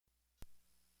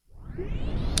Mission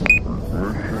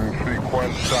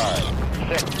sequence time.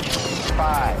 6,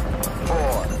 5,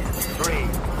 4, 3,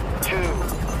 2,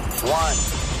 1,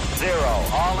 0.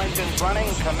 All engines running.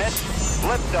 Commit.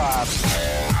 Liftoff.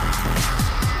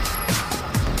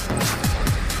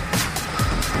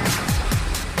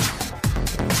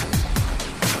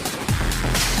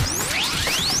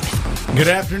 Good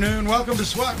afternoon. Welcome to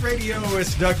SWAT Radio.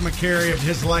 It's Doug McCary of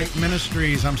His Light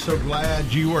Ministries. I'm so glad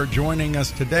you are joining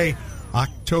us today,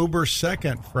 October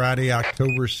 2nd, Friday,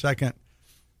 October 2nd.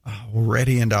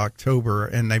 Already into October,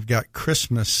 and they've got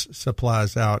Christmas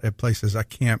supplies out at places. I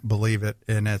can't believe it,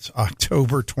 and it's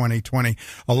October 2020.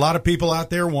 A lot of people out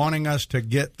there wanting us to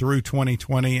get through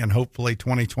 2020, and hopefully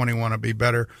 2021 will be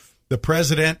better. The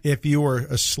president, if you were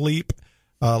asleep,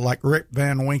 like Rick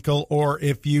Van Winkle, or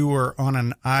if you were on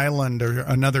an island or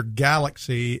another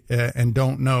galaxy and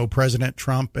don't know, President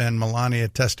Trump and Melania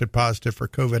tested positive for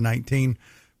COVID-19,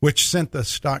 which sent the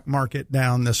stock market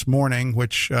down this morning,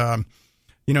 which,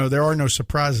 there are no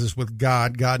surprises with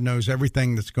God. God knows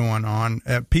everything that's going on.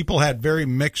 People had very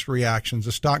mixed reactions.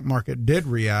 The stock market did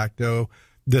react, though,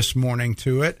 this morning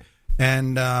to it.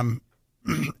 And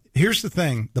here's the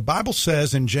thing. The Bible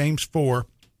says in James 4,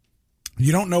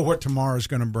 you don't know what tomorrow is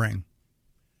going to bring.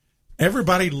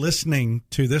 Everybody listening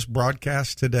to this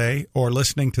broadcast today or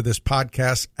listening to this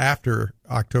podcast after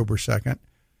October 2nd,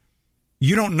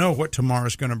 you don't know what tomorrow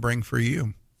is going to bring for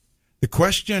you. The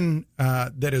question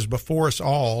that is before us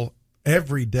all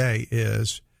every day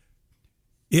is,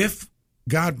 if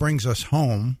God brings us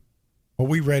home, are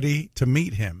we ready to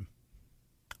meet him?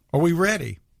 Are we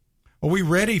ready? Are we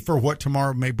ready for what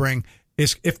tomorrow may bring?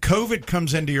 If COVID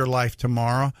comes into your life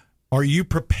tomorrow, are you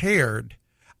prepared?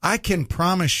 I can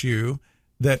promise you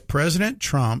that President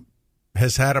Trump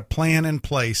has had a plan in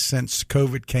place since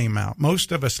COVID came out.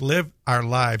 Most of us live our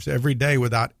lives every day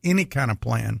without any kind of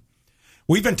plan.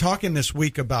 We've been talking this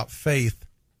week about faith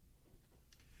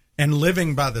and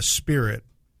living by the Spirit.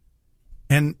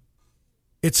 And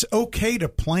it's okay to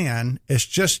plan. It's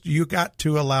just you got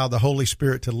to allow the Holy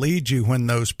Spirit to lead you when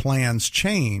those plans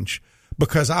change.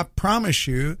 Because I promise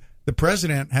you, the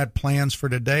president had plans for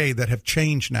today that have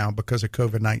changed now because of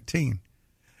COVID-19.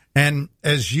 And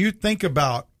as you think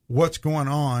about what's going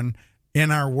on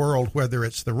in our world, whether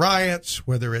it's the riots,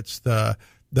 whether it's the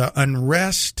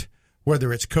unrest,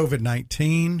 whether it's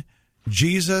COVID-19,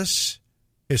 Jesus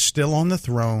is still on the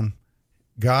throne.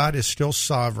 God is still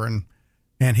sovereign,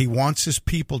 and he wants his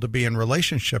people to be in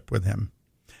relationship with him.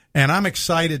 And I'm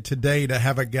excited today to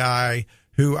have a guy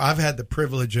who I've had the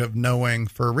privilege of knowing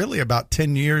for really about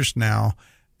 10 years now.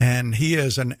 And he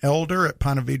is an elder at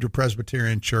Ponte Vedra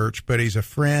Presbyterian Church, but he's a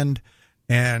friend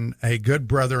and a good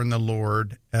brother in the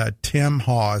Lord, Tim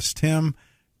Hawes. Tim,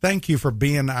 thank you for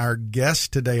being our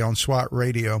guest today on SWAT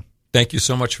Radio. Thank you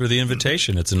so much for the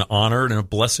invitation. It's an honor and a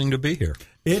blessing to be here.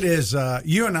 It is.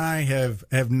 You and I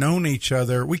have known each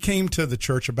other. We came to the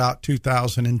church about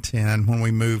 2010 when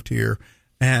we moved here,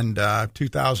 and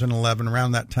 2011,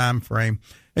 around that time frame.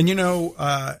 And,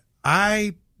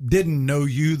 I didn't know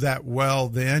you that well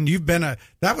then.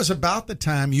 That was about the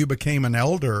time you became an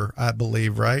elder, I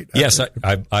believe, right? Yes,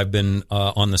 I've been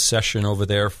on the session over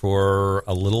there for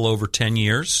a little over 10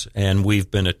 years, and we've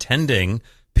been attending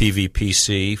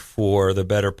PVPC for the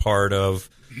better part of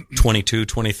 22,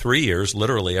 23 years,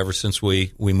 literally ever since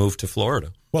we moved to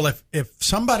Florida. Well, if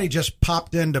somebody just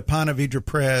popped into Ponte Vedra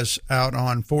Pres out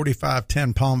on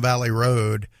 4510 Palm Valley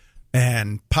Road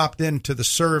and popped into the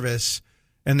service,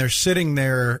 and they're sitting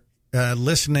there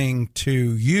listening to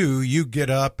you get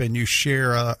up and you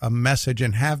share a message,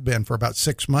 and have been for about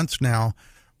 6 months now,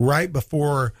 right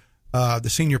before the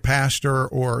senior pastor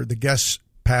or the guest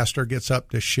pastor gets up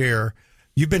to share.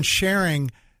 You've been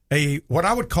sharing what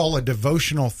I would call a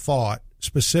devotional thought,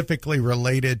 specifically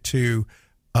related to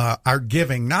our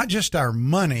giving, not just our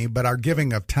money, but our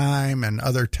giving of time and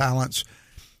other talents.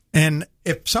 And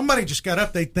if somebody just got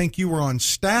up, they'd think you were on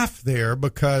staff there,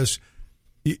 because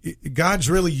God's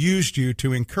really used you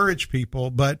to encourage people.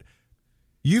 But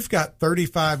you've got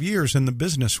 35 years in the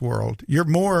business world. You're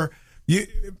more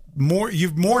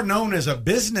known as a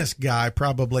business guy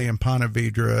probably in Ponte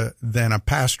Vedra than a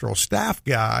pastoral staff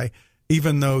guy,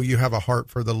 even though you have a heart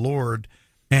for the Lord.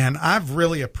 And I've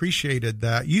really appreciated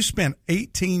that. You spent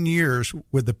 18 years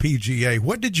with the PGA.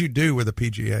 What did you do with the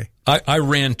PGA? I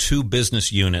ran 2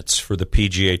 business units for the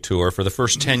PGA Tour. For the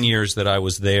first 10 years that I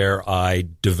was there, I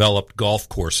developed golf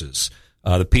courses.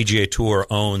 The PGA Tour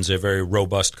owns a very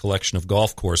robust collection of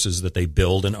golf courses that they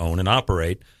build and own and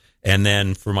operate. And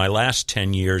then for my last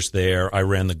 10 years there, I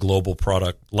ran the global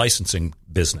product licensing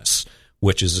business,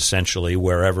 which is essentially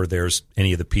wherever there's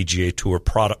any of the PGA Tour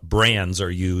product brands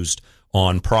are used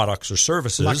on products or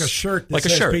services, like a shirt that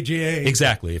says PGA.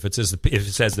 Exactly. If it says the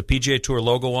PGA Tour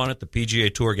logo on it, the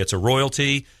PGA Tour gets a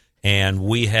royalty. And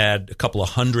we had a couple of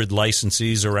hundred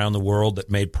licensees around the world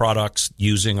that made products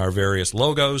using our various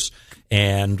logos,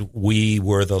 and we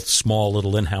were the small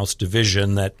little in-house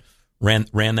division that ran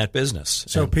that business.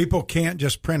 So and people can't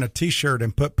just print a T-shirt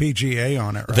and put PGA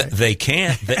on it, right? They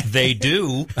can't. They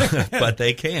do, but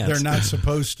they can't. They're not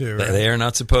supposed to. Right? They are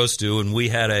not supposed to. And we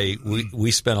had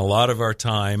we spent a lot of our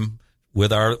time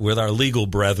with our legal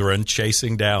brethren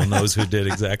chasing down those who did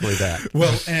exactly that.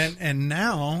 Well, and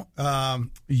now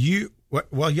you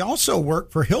also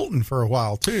worked for Hilton for a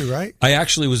while too, right? I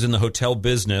actually was in the hotel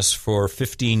business for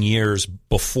 15 years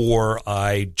before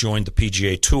I joined the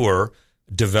PGA Tour,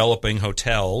 developing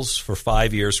hotels for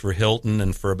 5 years for Hilton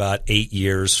and for about 8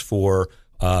 years for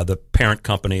the parent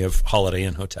company of Holiday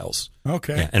Inn Hotels.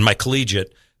 Okay. Yeah, and my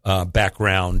collegiate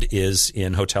background is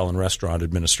in hotel and restaurant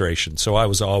administration, so I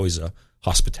was always a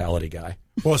hospitality guy.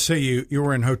 Well, so you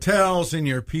were in hotels and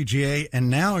you're PGA, and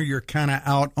now you're kind of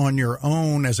out on your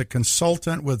own as a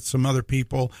consultant with some other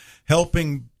people,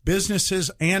 helping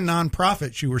businesses and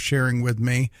nonprofits, you were sharing with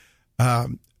me,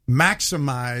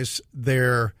 maximize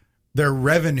their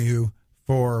revenue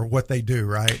for what they do,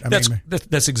 right?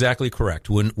 That's exactly correct.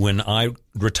 When I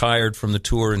retired from the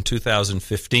tour in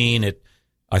 2015,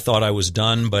 I thought I was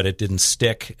done, but it didn't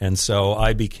stick. And so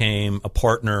I became a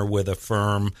partner with a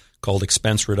firm called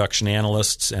Expense Reduction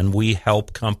Analysts, and we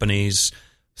help companies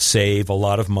save a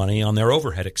lot of money on their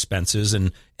overhead expenses,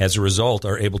 and as a result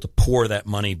are able to pour that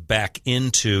money back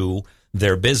into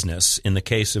their business. In the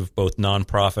case of both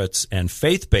nonprofits and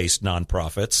faith-based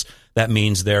nonprofits, that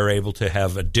means they're able to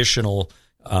have additional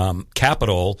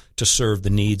capital to serve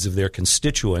the needs of their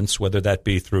constituents, whether that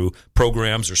be through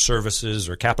programs or services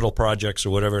or capital projects or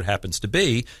whatever it happens to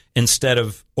be, instead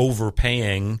of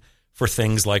overpaying for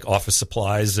things like office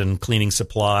supplies and cleaning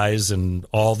supplies and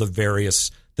all the various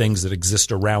things that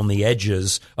exist around the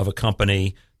edges of a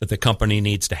company that the company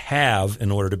needs to have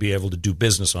in order to be able to do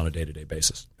business on a day-to-day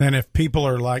basis. And if people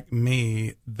are like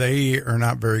me, they are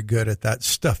not very good at that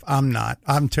stuff. I'm not.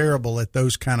 I'm terrible at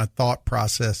those kind of thought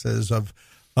processes of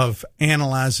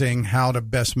analyzing how to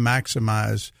best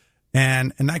maximize,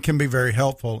 and that can be very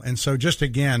helpful. And so just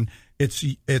again, it's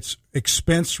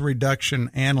Expense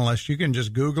Reduction Analyst. You can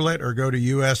just Google it or go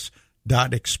to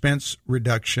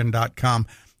us.expensereduction.com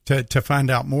to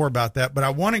find out more about that. But I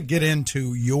want to get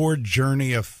into your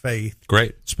journey of faith.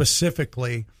 Great.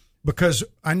 Specifically, because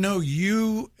I know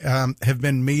you have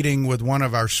been meeting with one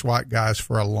of our SWAT guys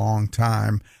for a long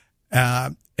time,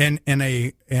 in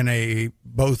a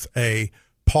both a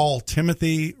Paul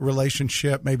Timothy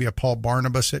relationship, maybe a Paul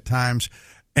Barnabas at times,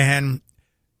 and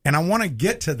I want to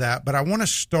get to that, but I want to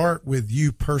start with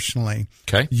you personally.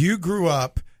 Okay. You grew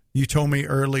up, you told me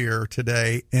earlier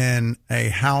today, in a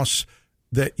house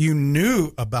that you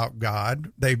knew about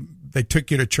God. They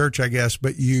took you to church, I guess,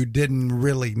 but you didn't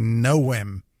really know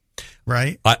him,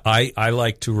 right? I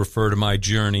like to refer to my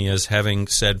journey as having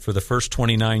said, for the first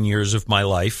 29 years of my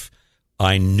life,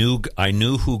 I knew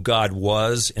who God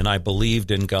was, and I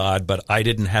believed in God, but I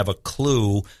didn't have a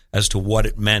clue as to what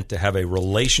it meant to have a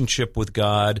relationship with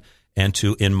God and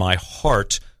to, in my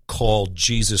heart, call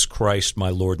Jesus Christ my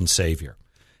Lord and Savior.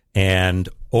 And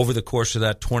over the course of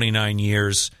that 29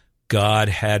 years, God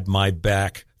had my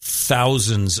back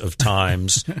thousands of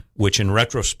times, which in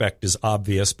retrospect is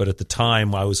obvious, but at the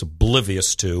time I was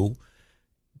oblivious to.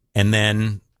 And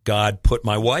then God put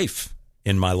my wife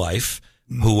in my life,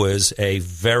 who was a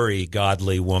very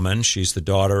godly woman. She's the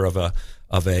daughter of a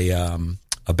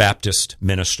Baptist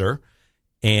minister,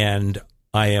 and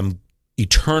I am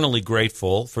eternally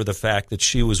grateful for the fact that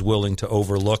she was willing to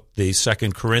overlook the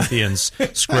 2 Corinthians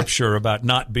scripture about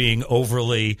not being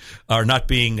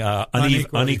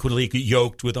unequally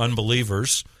yoked with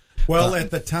unbelievers. Well, at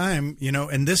the time,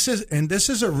 and this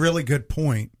is a really good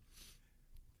point.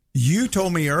 You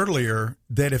told me earlier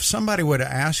that if somebody would have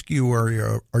asked you,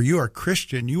 are you a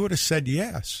Christian, you would have said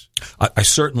yes. I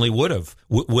certainly would have,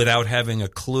 without having a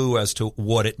clue as to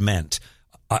what it meant.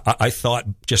 I thought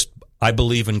just, I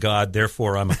believe in God,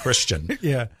 therefore I'm a Christian.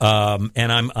 Yeah.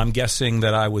 And I'm guessing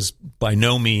that I was by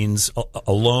no means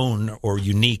alone or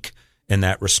unique in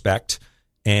that respect.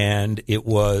 And it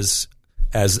was,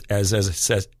 as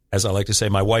I like to say,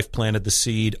 my wife planted the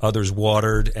seed, others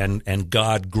watered, and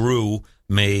God grew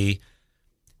me.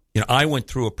 I went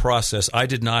through a process. I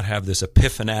did not have this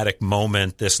epiphanatic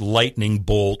moment, this lightning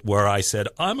bolt where I said,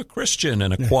 I'm a Christian,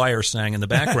 and a choir sang in the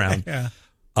background. Yeah.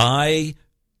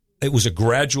 It was a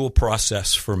gradual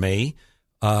process for me.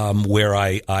 where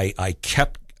I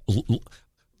kept,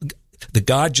 the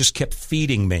God just kept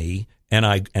feeding me, and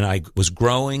I was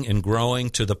growing and growing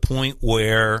to the point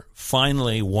where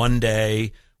finally one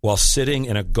day, while sitting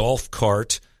in a golf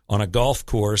cart on a golf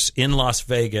course in Las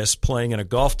Vegas playing in a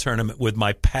golf tournament with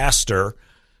my pastor,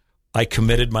 I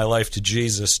committed my life to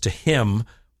Jesus, to him,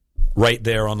 right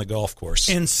there on the golf course.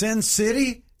 In Sin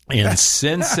City? In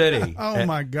Sin City. Oh,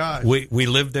 my God. We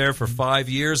lived there for 5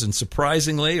 years, and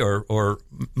surprisingly, or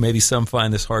maybe some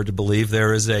find this hard to believe,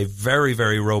 there is a very,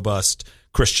 very robust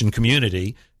Christian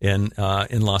community in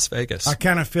Las Vegas. I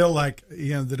kind of feel like,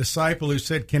 the disciple who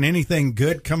said, can anything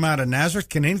good come out of Nazareth?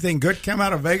 Can anything good come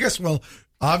out of Vegas? Well,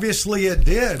 obviously it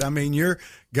did. I mean,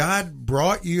 God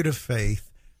brought you to faith.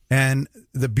 And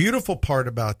the beautiful part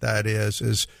about that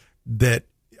is that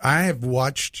I have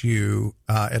watched you,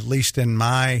 at least in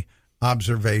my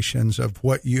observations of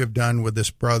what you have done with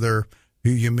this brother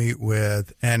who you meet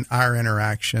with, and our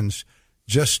interactions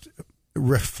just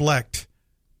reflect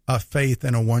a faith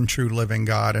in a one true living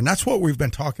God. And that's what we've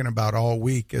been talking about all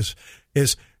week is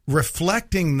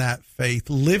reflecting that faith,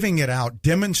 living it out,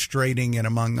 demonstrating it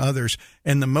among others.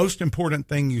 And the most important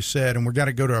thing you said, and we're going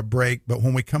to go to a break, but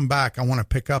when we come back, I want to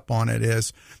pick up on it,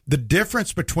 is the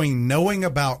difference between knowing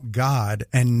about God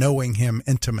and knowing him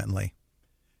intimately.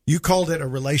 You called it a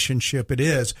relationship. It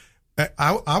is.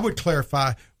 I would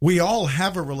clarify, we all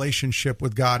have a relationship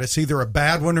with God. It's either a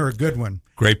bad one or a good one.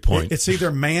 Great point. It's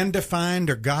either man-defined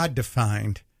or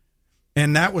God-defined.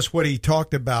 And that was what he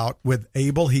talked about with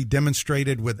Abel. He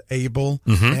demonstrated with Abel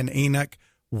and Enoch.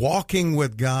 Walking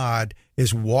with God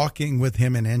is walking with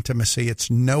him in intimacy. It's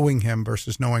knowing him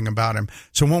versus knowing about him.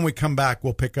 So when we come back,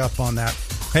 we'll pick up on that.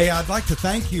 Hey, I'd like to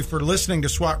thank you for listening to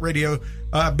SWAT Radio.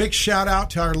 Big shout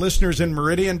out to our listeners in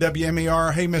Meridian,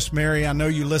 WMER. Hey, Miss Mary, I know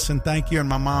you listen. Thank you. And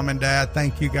my mom and dad,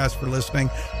 thank you guys for listening.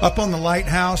 Up on the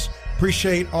Lighthouse,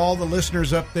 appreciate all the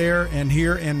listeners up there and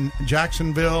here in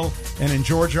Jacksonville and in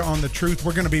Georgia on The Truth.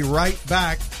 We're going to be right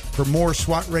back for more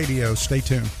SWAT Radio. Stay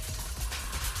tuned.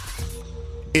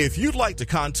 If you'd like to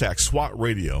contact SWAT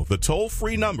Radio, the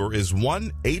toll-free number is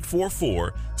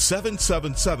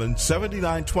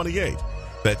 1-844-777-7928.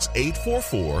 That's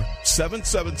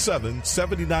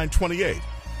 844-777-7928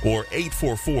 or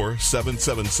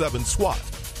 844-777-SWAT.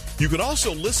 You can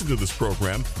also listen to this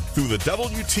program through the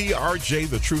WTRJ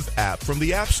The Truth app from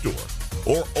the App Store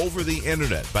or over the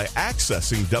internet by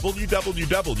accessing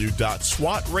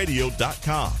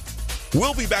www.swatradio.com.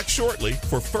 We'll be back shortly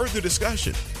for further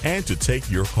discussion and to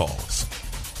take your calls.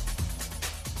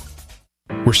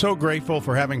 We're so grateful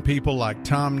for having people like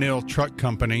Tom Neal Truck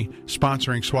Company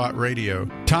sponsoring SWAT Radio.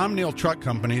 Tom Neal Truck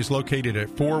Company is located at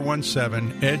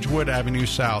 417 Edgewood Avenue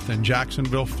South in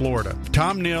Jacksonville, Florida.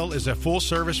 Tom Neal is a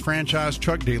full-service franchise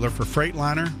truck dealer for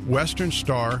Freightliner, Western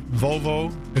Star,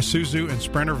 Volvo, Isuzu, and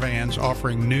Sprinter vans,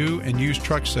 offering new and used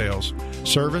truck sales,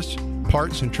 service,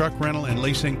 parts and truck rental and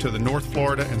leasing to the North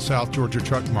Florida and South Georgia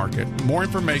truck market. More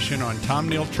information on Tom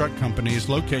Neal Truck Company is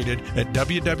located at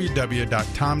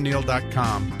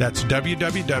www.tomneal.com. That's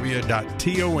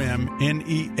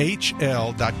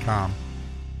www.tomnehl.com.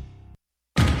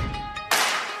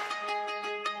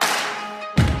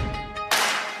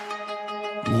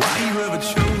 Why you ever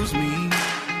chose me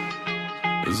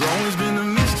has always been a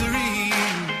mystery.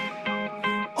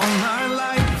 All my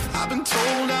life I've been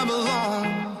told I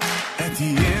belong at the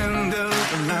end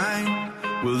of the line,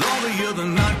 with all the other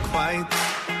not quite,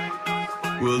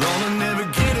 with all the never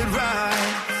get it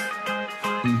right.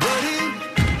 But it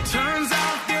turns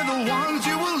out they're the ones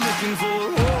you were looking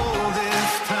for all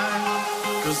this time.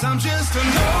 'Cause I'm just a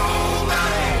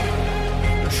nobody,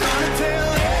 trying to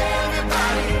tell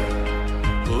everybody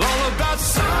all about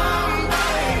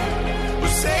somebody who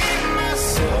saved my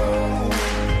soul.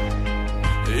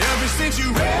 Ever since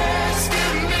you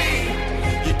rescued me,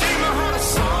 you gave my heart a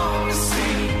song to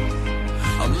sing.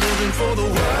 I'm living for the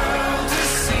world to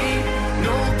see,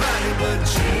 nobody but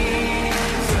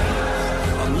Jesus.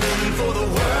 I'm living for the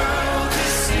world to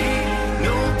see,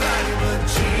 nobody but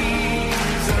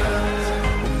Jesus.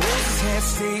 Moses had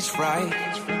stage fright,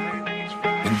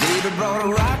 and David brought a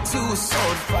rock to a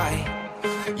sword fight.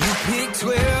 You picked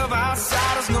 12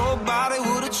 outsiders nobody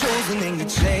would have chosen, and you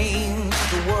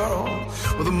changed the world.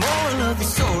 Well, the moral of the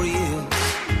story is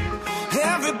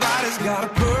everybody's got a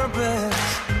purpose.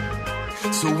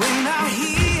 So when I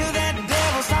hear that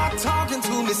devil start talking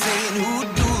to me, saying, who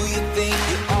do you think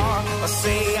you are? I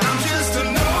say, I'm just a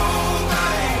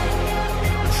nobody,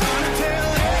 trying to tell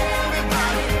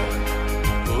everybody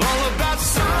all about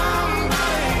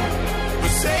somebody who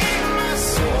saved my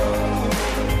soul.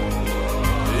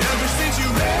 Ever since you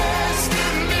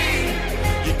rescued me,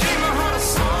 you gave my heart a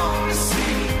song to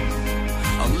sing.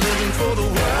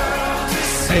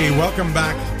 Hey, welcome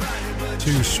back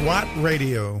to SWAT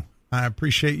Radio. I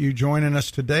appreciate you joining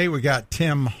us today. We got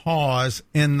Tim Hawes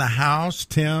in the house.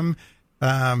 Tim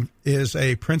is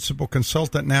a principal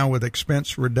consultant now with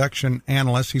Expense Reduction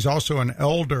Analyst. He's also an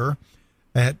elder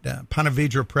at Ponte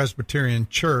Vedra Presbyterian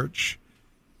Church.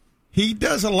 He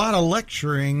does a lot of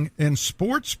lecturing in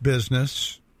sports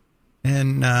business,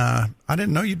 and I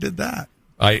didn't know you did that.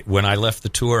 When I left the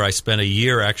tour, I spent a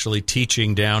year actually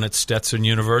teaching down at Stetson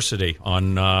University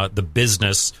on the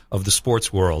business of the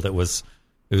sports world. It was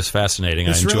fascinating.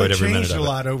 I enjoyed every minute of it. It's really changed a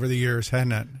lot over the years,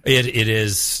 hasn't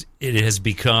it? It has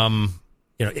become,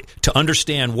 to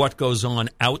understand what goes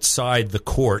on outside the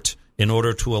court in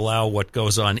order to allow what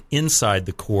goes on inside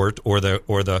the court or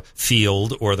the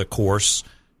field or the course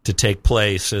to take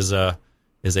place is a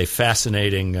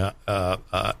fascinating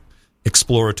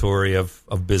exploratory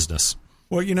of business.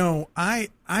 Well,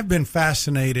 I've been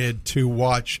fascinated to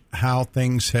watch how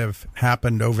things have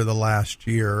happened over the last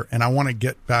year, and I want to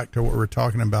get back to what we're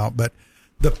talking about. But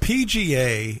the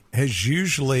PGA has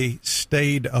usually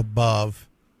stayed above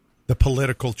the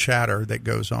political chatter that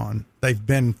goes on. They've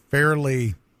been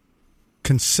fairly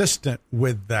consistent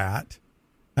with that.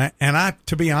 And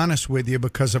to be honest with you,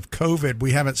 because of COVID,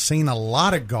 we haven't seen a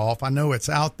lot of golf. I know it's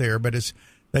out there, but it's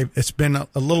been a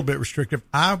little bit restrictive.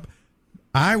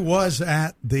 I was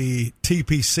at the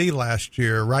TPC last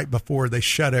year, right before they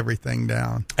shut everything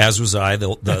down. As was I.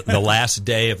 The last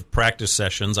day of practice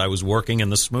sessions, I was working in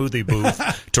the smoothie booth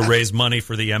to raise money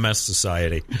for the MS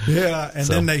Society. Yeah, and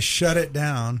then they shut it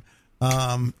down.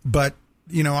 But,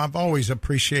 I've always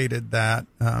appreciated that.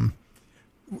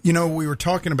 We were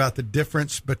talking about the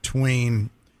difference between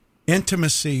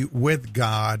intimacy with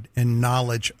God and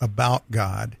knowledge about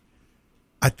God.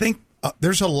 I think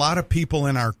there's a lot of people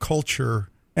in our culture,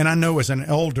 and I know as an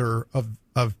elder of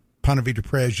Ponte Vedra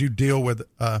Pres, you deal with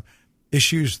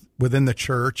issues within the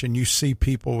church, and you see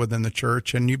people within the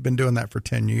church, and you've been doing that for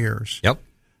 10 years. Yep.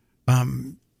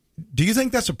 Do you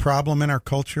think that's a problem in our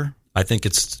culture? I think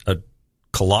it's a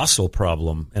colossal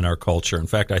problem in our culture. In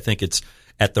fact, I think it's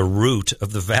at the root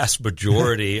of the vast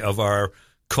majority of our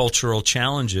cultural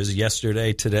challenges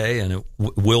yesterday, today, and it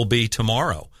will be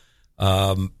tomorrow.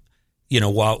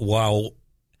 While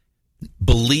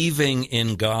believing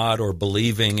in God or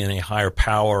believing in a higher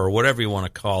power or whatever you want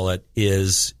to call it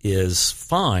is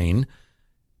fine,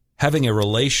 having a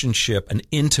relationship, an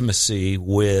intimacy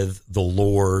with the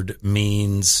Lord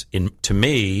means, to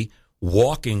me,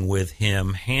 walking with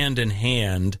Him hand in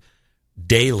hand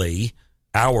daily,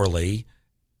 hourly,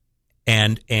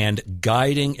 and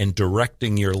guiding and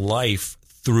directing your life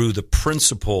through the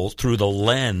principle, through the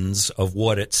lens of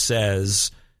what it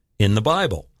says in the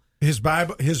Bible. His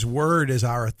word is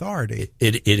our authority.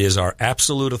 It is our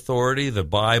absolute authority. The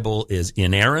Bible is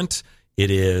inerrant.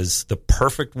 It is the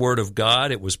perfect word of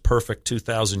God. It was perfect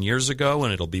 2,000 years ago,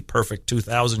 and it'll be perfect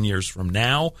 2,000 years from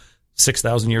now,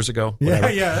 6,000 years ago.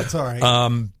 Whatever. Yeah, that's all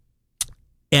right.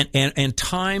 And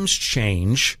times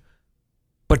change,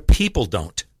 but people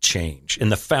don't change.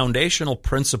 And the foundational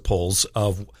principles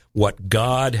of what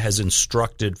God has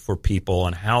instructed for people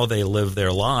and how they live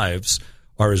their lives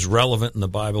are as relevant in the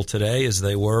Bible today as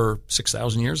they were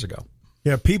 6,000 years ago.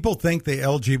 Yeah, people think the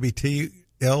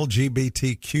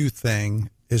LGBTQ thing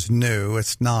is new.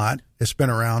 It's not. It's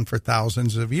been around for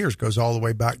thousands of years. Goes all the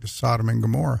way back to Sodom and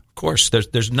Gomorrah. Of course,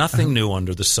 there's nothing new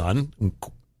under the sun,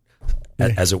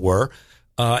 as it were.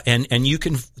 And you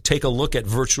can take a look at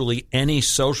virtually any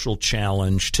social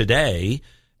challenge today,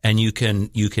 and you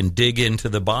can dig into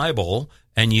the Bible,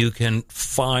 and you can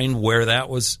find where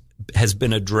that has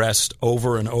been addressed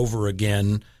over and over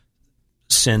again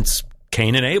since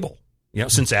Cain and Abel,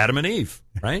 since Adam and Eve,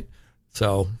 right?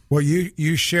 So, well,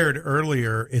 you shared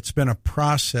earlier, it's been a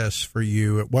process for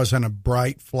you. It wasn't a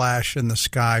bright flash in the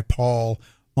sky, Paul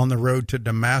on the road to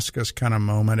Damascus kind of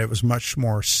moment. It was much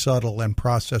more subtle and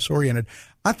process oriented.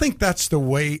 I think that's the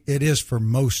way it is for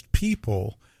most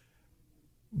people.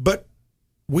 But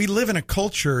we live in a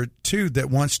culture, too, that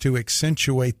wants to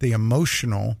accentuate the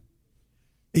emotional,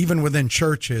 even within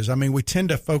churches. I mean, we tend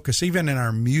to focus, even in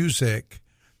our music.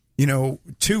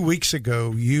 2 weeks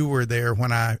ago, you were there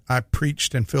when I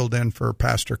preached and filled in for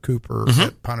Pastor Cooper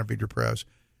at Ponte Vedra Pres.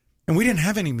 And we didn't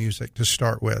have any music to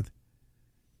start with.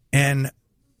 And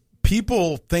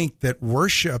people think that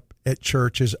worship at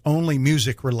church is only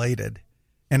music related.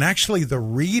 And actually the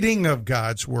reading of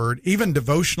God's word, even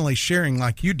devotionally sharing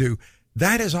like you do,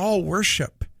 that is all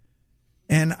worship.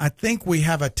 And I think we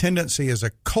have a tendency as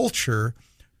a culture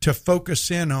to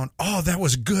focus in on, that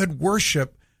was good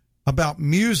worship about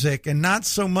music, and not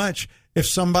so much if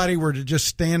somebody were to just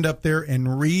stand up there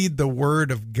and read the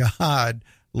word of God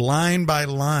line by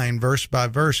line, verse by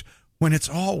verse, when it's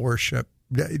all worship?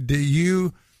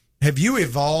 Have you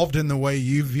evolved in the way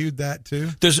you viewed that too?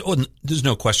 There's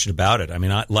no question about it. I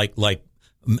mean,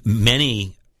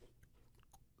 many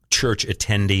church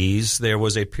attendees, there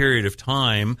was a period of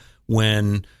time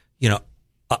when,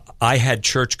 I had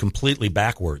church completely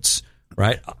backwards,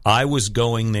 right? I was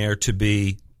going there to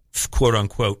be, quote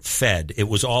unquote, fed. It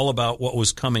was all about what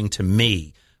was coming to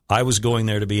me. I was going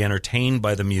there to be entertained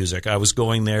by the music. I was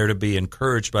going there to be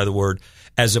encouraged by the word,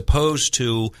 as opposed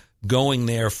to going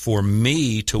there for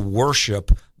me to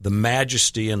worship the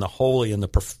majesty and the holy and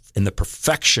the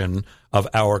perfection of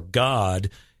our God,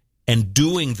 and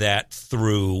doing that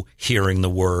through hearing the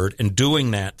word, and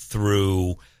doing that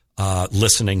through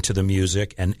listening to the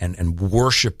music and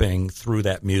worshiping through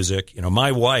that music.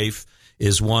 My wife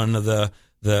is one of the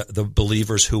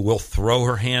believers who will throw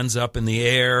her hands up in the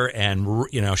air, and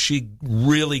she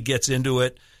really gets into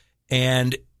it,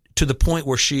 and to the point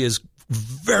where she is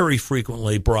very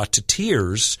frequently brought to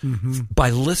tears by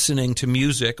listening to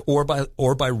music or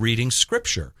by reading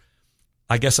scripture.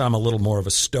 I guess I'm a little more of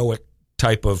a stoic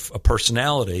type of a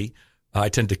personality. I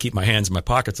tend to keep my hands in my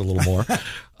pockets a little more.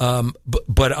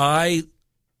 But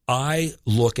I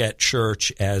look at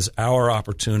church as our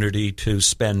opportunity to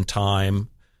spend time.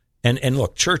 And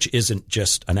look, church isn't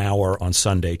just an hour on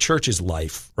Sunday. Church is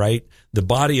life, right? The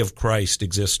body of Christ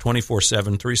exists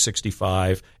 24/7,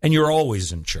 365, and you're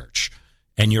always in church.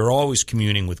 And you're always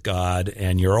communing with God,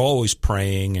 and you're always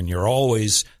praying, and you're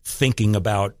always thinking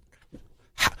about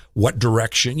what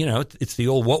direction, it's the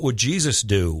old "what would Jesus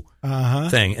do"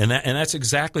 thing. And that's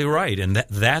exactly right. And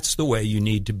that's the way you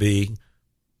need to be.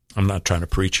 I'm not trying to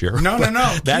preach here. No.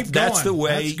 That's the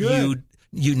way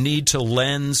you need to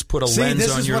put a lens on your life.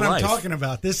 This is what I'm talking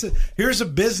about. Here's a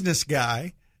business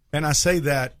guy, and I say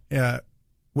that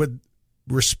with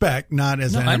respect, not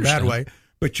as in a bad way,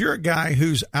 but you're a guy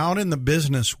who's out in the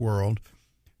business world,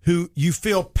 who you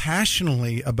feel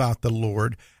passionately about the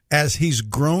Lord as he's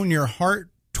grown your heart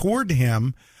toward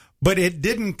him, but it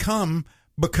didn't come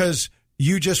because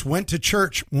you just went to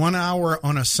church 1 hour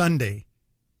on a Sunday.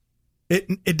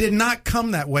 It did not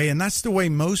come that way, and that's the way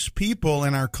most people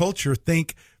in our culture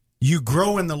think you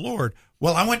grow in the Lord.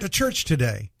 Well, I went to church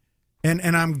today,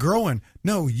 and I'm growing.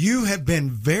 No, you have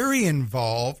been very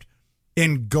involved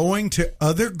in going to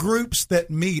other groups that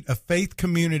meet, a faith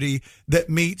community that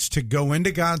meets to go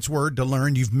into God's Word to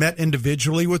learn. You've met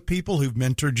individually with people who've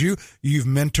mentored you. You've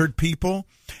mentored people.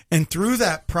 And through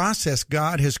that process,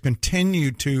 God has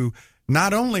continued to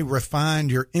not only refine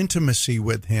your intimacy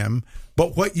with him,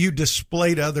 but what you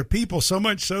display to other people, so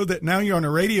much so that now you're on a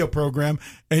radio program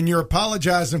and you're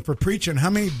apologizing for preaching. How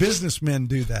many businessmen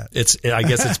do that? I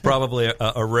guess it's probably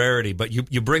a rarity, but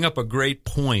you bring up a great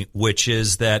point, which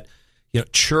is that the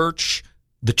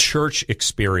church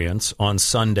experience on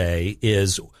Sunday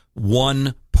is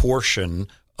one portion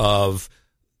of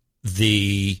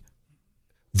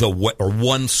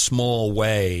one small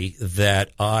way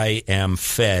that I am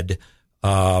fed,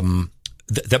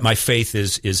 that my faith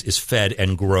is fed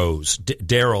and grows.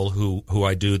 Daryl, who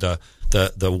I do the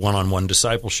one-on-one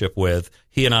discipleship with,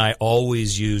 he and I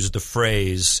always use the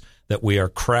phrase that we are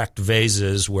cracked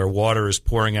vases where water is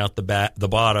pouring out the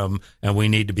bottom, and we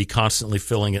need to be constantly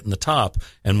filling it in the top.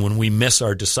 And when we miss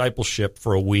our discipleship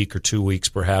for a week or 2 weeks,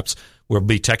 perhaps, we'll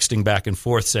be texting back and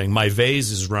forth saying, "My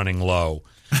vase is running low,"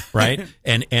 right?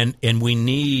 and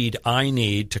I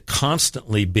need to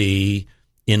constantly be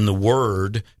in the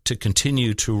Word to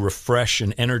continue to refresh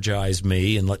and energize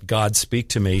me, and let God speak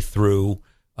to me through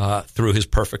His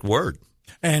perfect Word.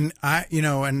 And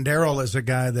and Daryl is a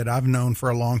guy that I've known for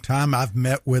a long time. I've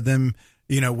met with him.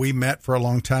 We met for a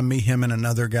long time, me, him, and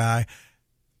another guy.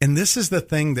 And this is the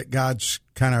thing that God's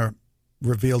kind of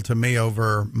revealed to me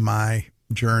over my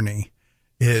journey,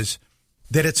 is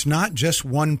that it's not just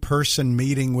one person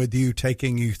meeting with you,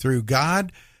 taking you through.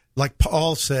 God, like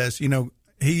Paul says,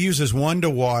 he uses one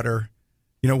to water,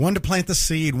 one to plant the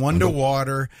seed, one to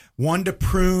water, one to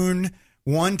prune,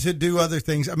 one to do other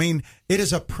things. I mean, it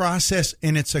is a process,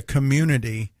 and it's a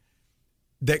community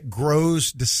that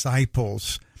grows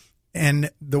disciples. And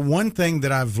the one thing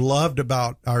that I've loved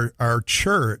about our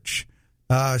church,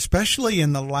 especially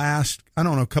in the last,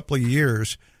 couple of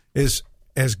years, is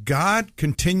as God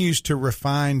continues to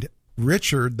refine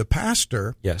Richard, the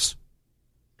pastor. Yes.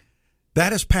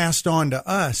 That is passed on to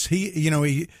us.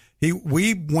 We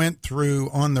went through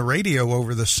on the radio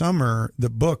over the summer the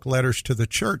book Letters to the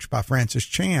Church by Francis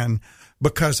Chan,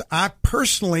 because I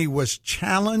personally was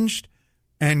challenged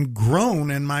and grown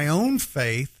in my own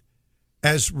faith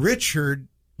as Richard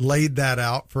laid that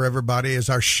out for everybody as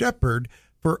our shepherd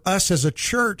for us as a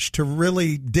church to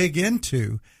really dig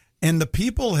into. And the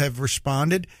people have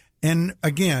responded. And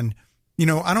again,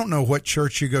 I don't know what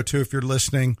church you go to if you're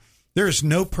listening. There is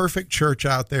no perfect church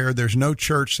out there. There's no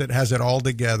church that has it all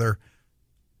together.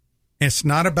 It's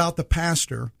not about the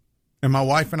pastor. And my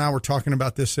wife and I were talking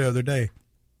about this the other day.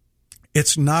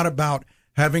 It's not about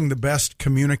having the best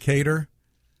communicator,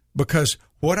 because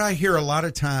what I hear a lot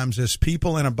of times is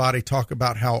people in a body talk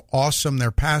about how awesome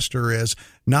their pastor is,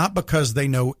 not because they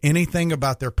know anything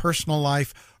about their personal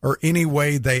life or any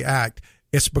way they act.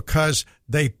 It's because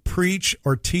they preach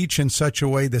or teach in such a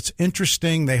way that's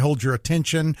interesting, they hold your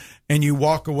attention, and you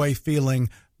walk away feeling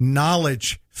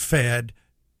knowledge fed.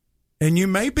 And you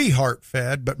may be heart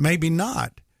fed, but maybe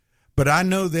not. But I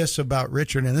know this about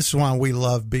Richard, and this is why we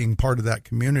love being part of that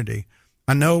community.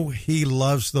 I know he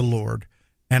loves the Lord,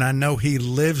 and I know he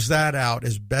lives that out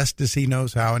as best as he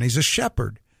knows how, and he's a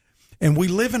shepherd. And we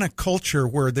live in a culture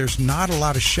where there's not a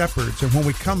lot of shepherds. And when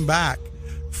we come back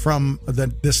from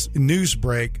this news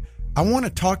break, I want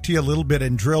to talk to you a little bit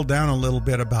and drill down a little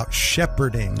bit about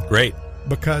shepherding. Great.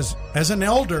 Because as an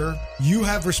elder, you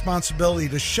have responsibility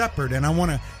to shepherd, and I want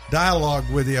to dialogue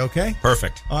with you, okay?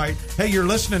 Perfect. All right. Hey, you're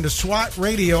listening to SWAT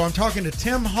Radio. I'm talking to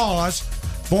Tim Hawes,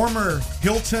 former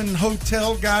Hilton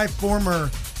Hotel guy, former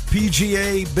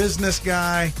PGA business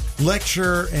guy,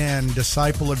 lecturer, and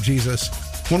disciple of Jesus.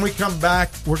 When we come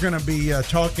back, we're going to be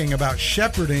talking about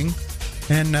shepherding,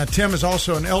 and Tim is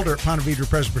also an elder at Ponte Vedra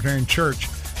Presbyterian Church.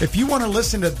 If you want to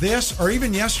listen to this or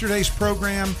even yesterday's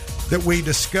program that we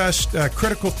discussed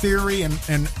critical theory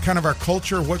and kind of our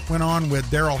culture, what went on with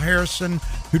Daryl Harrison,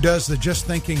 who does the Just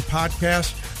Thinking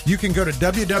podcast, you can go to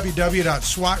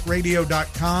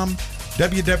www.swatradio.com,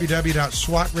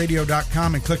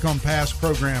 www.swatradio.com, and click on past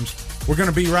programs. We're going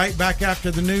to be right back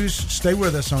after the news. Stay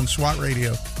with us on SWAT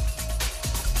Radio.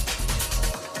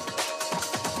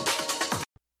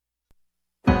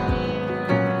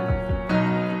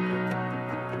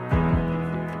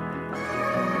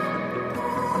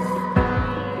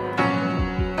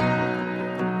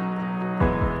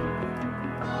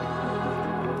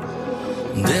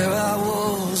 There I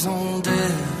was on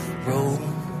death row,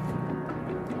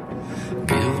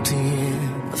 guilty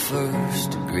in the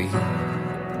first degree,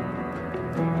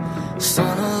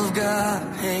 Son of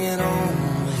God hanging on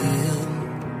a hill.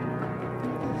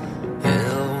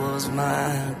 Hell was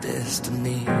my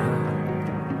destiny.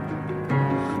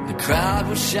 The crowd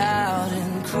was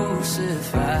shouting,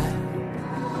 crucify.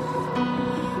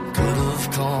 Could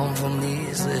have come from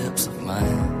these lips of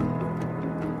mine.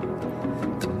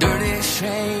 Dirty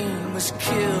shame was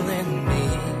killing me.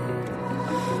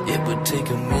 It would take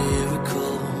a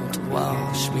miracle to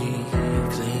wash me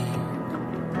clean.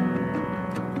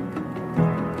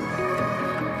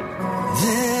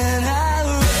 Then I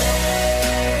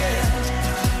read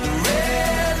the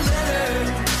red letters,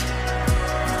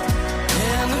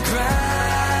 and the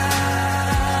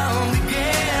ground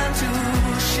began to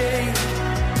shake. The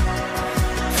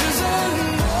prison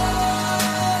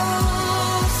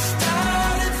walls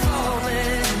started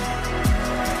falling,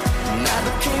 and I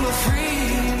became a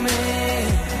free man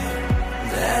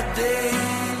that day.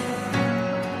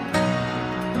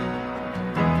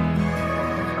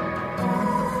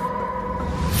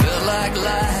 Felt like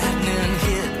lightning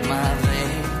hit my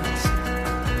veins.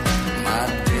 My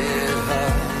dead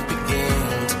heart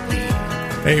began to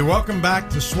beat. Hey, welcome back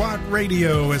to SWAT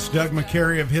Radio. It's Doug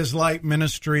McCary of His Light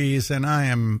Ministries, and I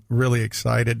am really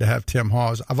excited to have Tim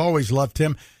Hawes. I've always loved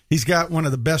Tim. He's got one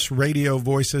of the best radio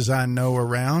voices I know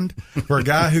around for a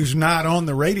guy who's not on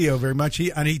the radio very much.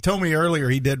 He told me earlier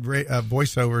he did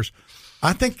voiceovers.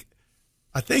 I think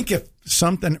if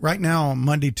something right now on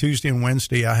Monday, Tuesday, and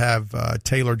Wednesday, I have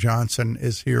Taylor Johnson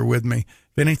is here with me.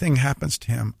 If anything happens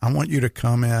to him, I want you to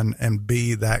come in and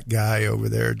be that guy over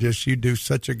there. Just you do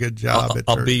such a good job.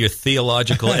 I'll be your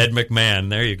theological Ed McMahon.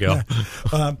 There you go.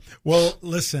 Well,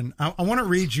 listen, I want to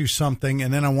read you something,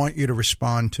 and then I want you to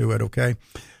respond to it, okay?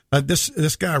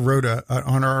 This guy wrote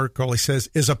on our article, he says,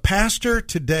 is a pastor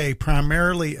today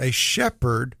primarily a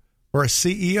shepherd or a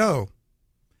CEO?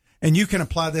 And you can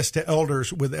apply this to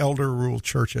elders with elder-ruled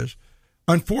churches.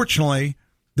 Unfortunately,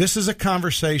 this is a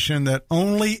conversation that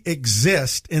only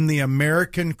exists in the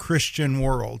American Christian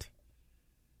world.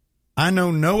 I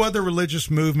know no other religious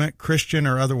movement, Christian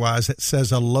or otherwise, that says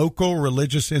a local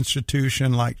religious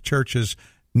institution like churches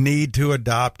need to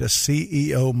adopt a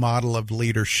CEO model of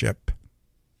leadership.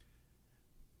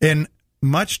 In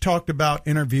much talked about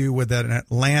interview with an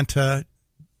Atlanta,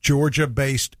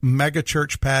 Georgia-based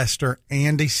megachurch pastor,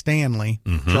 Andy Stanley,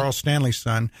 Charles Stanley's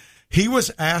son, he was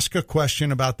asked a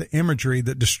question about the imagery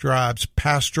that describes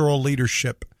pastoral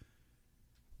leadership.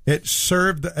 It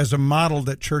served as a model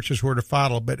that churches were to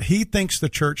follow, but he thinks the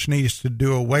church needs to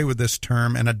do away with this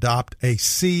term and adopt a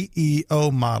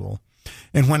CEO model.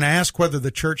 And when asked whether the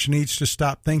church needs to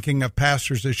stop thinking of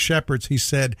pastors as shepherds, he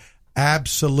said,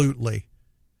 absolutely.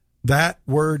 That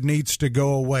word needs to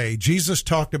go away. Jesus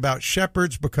talked about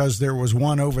shepherds because there was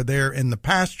one over there in the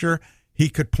pasture he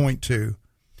could point to.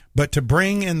 But to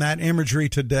bring in that imagery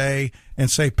today and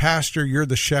say, Pastor, you're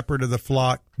the shepherd of the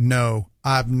flock, no,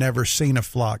 I've never seen a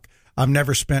flock. I've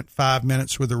never spent 5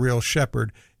 minutes with a real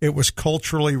shepherd. It was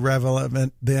culturally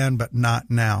relevant then, but not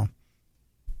now.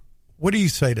 What do you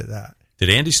say to that? Did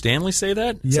Andy Stanley say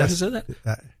that? Yes. Is that who said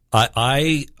that?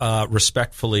 I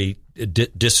respectfully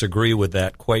disagree with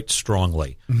that quite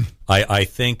strongly. I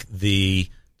think the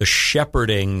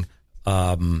shepherding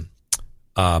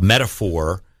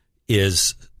metaphor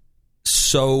is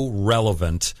so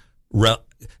relevant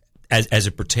as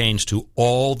it pertains to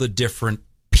all the different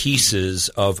pieces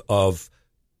of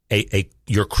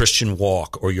your Christian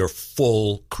walk or your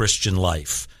full Christian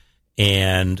life.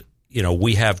 And, you know,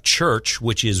 we have church,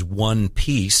 which is one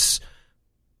piece,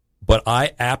 but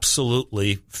I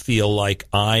absolutely feel like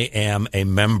I am a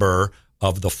member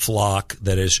of the flock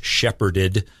that is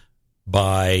shepherded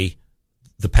by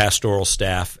the pastoral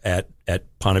staff at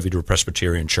Ponte Vedra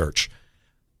Presbyterian Church.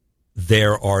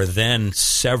 There are then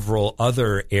several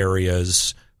other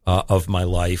areas of my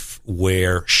life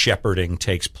where shepherding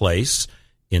takes place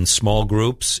in small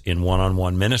groups, in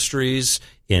one-on-one ministries,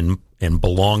 in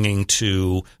belonging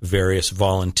to various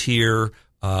volunteer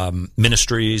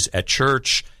ministries at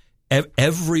church.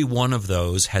 Every one of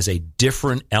those has a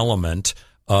different element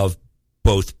of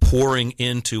both pouring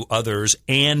into others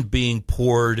and being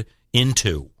poured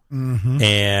into. Mm-hmm.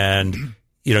 And,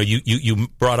 you know, you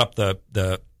brought up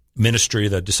the ministry,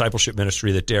 the discipleship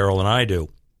ministry that Daryl and I do.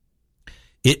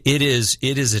 It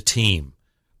is a team.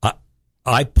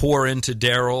 I pour into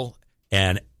Daryl,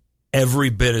 and every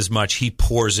bit as much he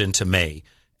pours into me,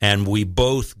 and we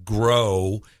both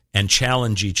grow and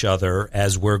challenge each other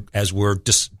as we're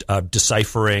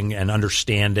deciphering and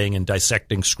understanding and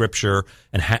dissecting Scripture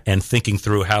and thinking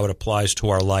through how it applies to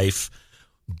our life.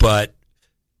 But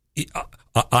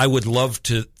I would love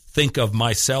to think of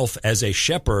myself as a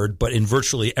shepherd, but in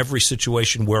virtually every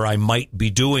situation where I might be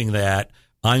doing that,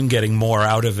 I'm getting more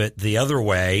out of it the other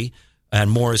way, and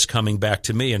more is coming back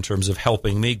to me in terms of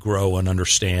helping me grow and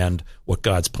understand what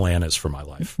God's plan is for my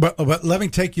life. But let me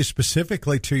take you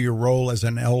specifically to your role as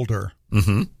an elder.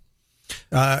 Mm-hmm.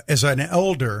 As an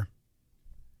elder,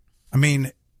 I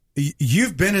mean,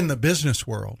 you've been in the business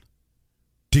world.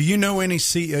 Do you know any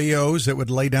CEOs that would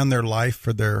lay down their life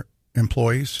for their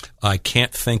employees? I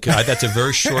can't think. That's a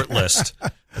very short list.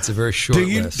 That's a very short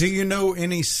list. Do you know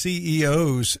any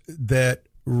CEOs that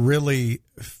really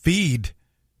feed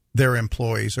their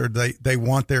employees, or they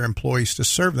want their employees to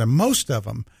serve them? Most of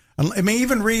them. I mean,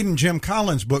 even reading Jim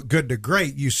Collins' book, Good to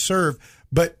Great, you serve,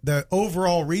 but the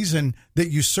overall reason that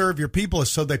you serve your people is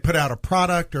so they put out a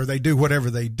product or they do whatever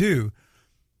they do.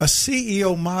 A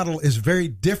CEO model is very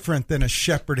different than a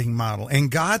shepherding model.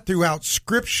 And God, throughout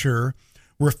Scripture,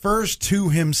 refers to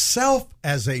himself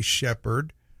as a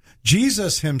shepherd.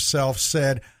 Jesus himself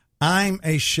said, I'm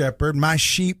a shepherd. My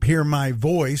sheep hear my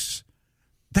voice.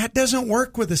 That doesn't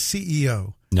work with a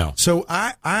CEO. No. So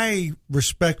I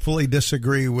respectfully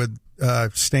disagree with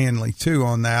Stanley, too,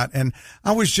 on that. And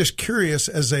I was just curious,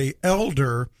 as a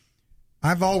elder,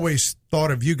 I've always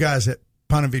thought of you guys at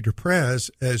Ponte Vedra Pres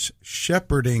as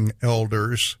shepherding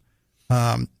elders,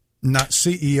 not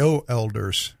CEO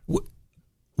elders.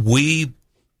 We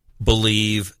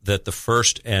believe that the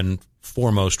first and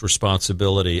foremost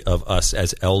responsibility of us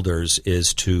as elders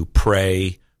is to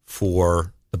pray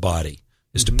for the body,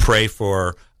 is to pray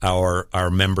for our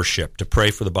membership, to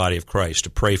pray for the body of Christ, to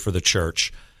pray for the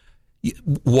church.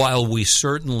 While we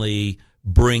certainly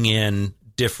bring in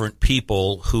different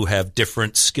people who have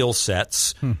different skill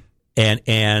sets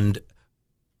and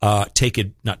not take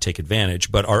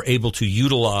advantage, but are able to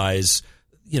utilize,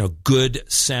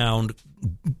 good, sound,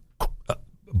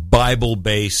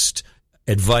 Bible-based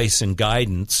advice and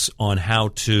guidance on how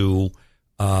to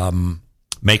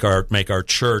make our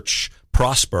church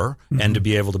prosper and to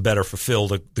be able to better fulfill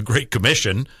the Great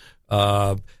Commission.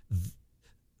 The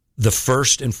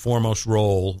first and foremost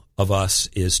role of us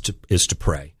is to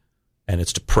pray. And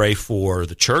it's to pray for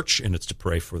the church, and it's to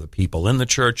pray for the people in the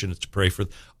church, and it's to pray for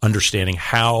understanding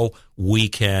how we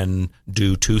can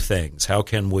do two things. How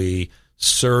can we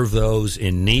serve those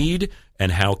in need,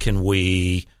 and how can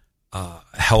we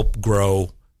help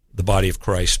grow the body of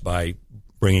Christ by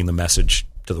bringing the message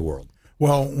to the world?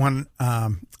 Well, when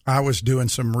I was doing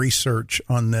some research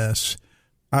on this,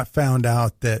 I found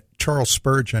out that Charles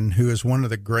Spurgeon, who is one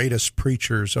of the greatest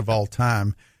preachers of all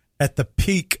time. At the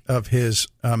peak of his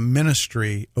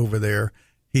ministry over there,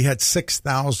 he had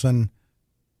 6,000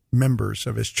 members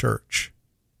of his church.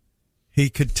 He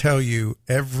could tell you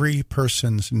every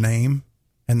person's name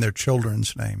and their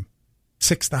children's name.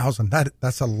 6,000.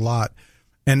 That's a lot.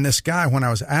 And this guy, when I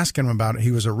was asking him about it,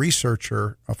 he was a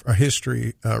researcher, a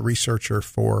history researcher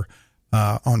for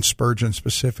on Spurgeon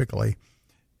specifically.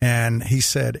 And he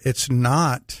said it's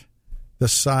not the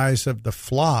size of the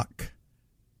flock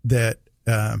that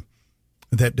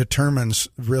determines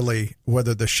really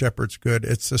whether the shepherd's good.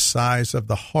 It's the size of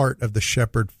the heart of the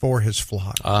shepherd for his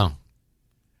flock. Oh,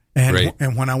 and great.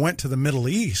 And when I went to the Middle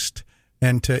East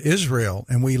and to Israel,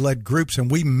 and we led groups and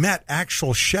we met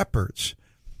actual shepherds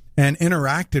and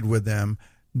interacted with them,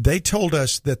 they told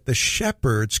us that the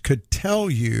shepherds could tell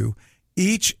you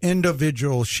each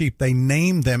individual sheep. They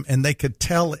named them, and they could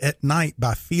tell at night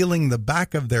by feeling the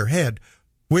back of their head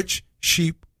which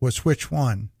sheep was which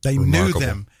one. They Remarkable. knew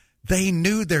them. They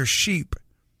knew their sheep.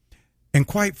 And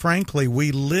quite frankly,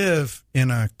 we live in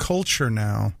a culture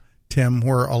now, Tim,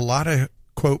 where a lot of,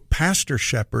 quote, pastor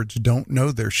shepherds don't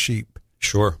know their sheep.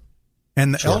 Sure.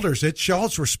 And the elders, it's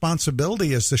y'all's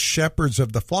responsibility as the shepherds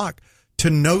of the flock to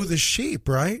know the sheep,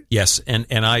 right? Yes, and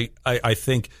I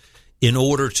think in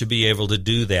order to be able to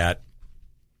do that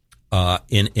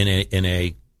in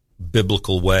a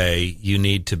biblical way, you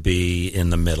need to be in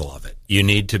the middle of it. You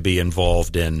need to be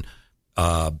involved in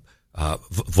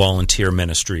volunteer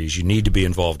ministries. You need to be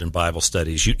involved in Bible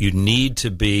studies. You need to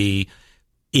be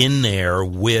in there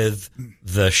with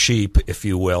the sheep, if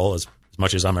you will, as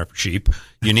much as I'm a sheep.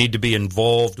 You need to be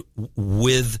involved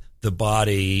with the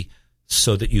body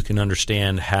so that you can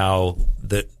understand how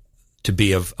to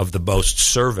be of the most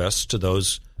service to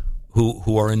those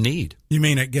who are in need. You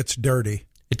mean it gets dirty?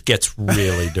 It gets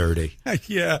really dirty.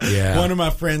 Yeah. One of my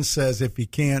friends says if you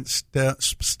can't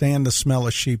stand the smell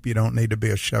of sheep, you don't need to be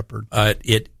a shepherd.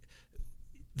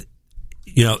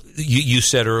 You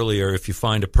said earlier, if you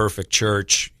find a perfect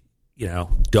church,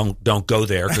 don't go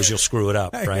there because you'll screw it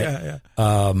up, right?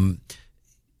 Yeah.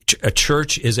 A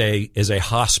church is a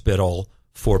hospital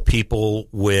for people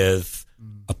with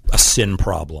a sin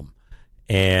problem.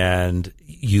 And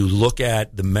you look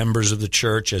at the members of the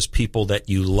church as people that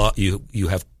you love, you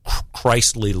have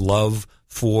Christly love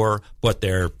for, but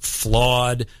they're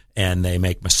flawed and they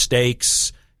make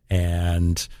mistakes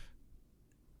and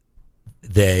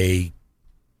they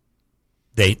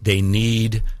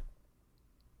need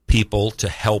people to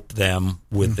help them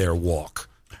with their walk.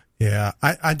 Yeah,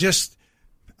 I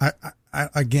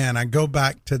go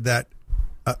back to that.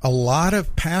 A lot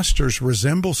of pastors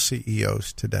resemble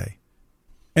CEOs today.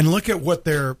 And look at what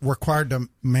they're required to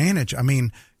manage. I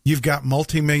mean, you've got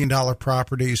multi-million-dollar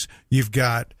properties. You've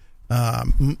got,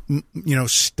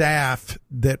 staff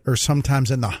that are sometimes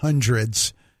in the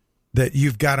hundreds that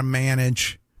you've got to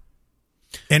manage.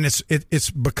 And it's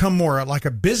become more like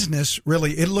a business.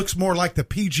 Really, it looks more like the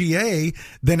PGA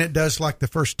than it does like the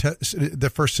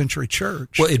first century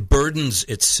church. Well, it burdens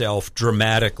itself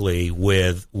dramatically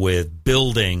with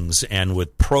buildings and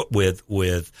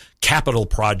with capital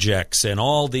projects and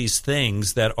all these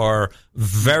things that are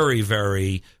very,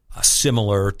 very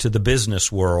similar to the business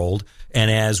world.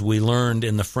 And as we learned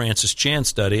in the Francis Chan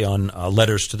study on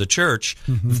letters to the church,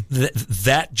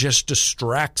 that just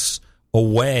distracts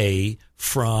away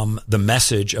from the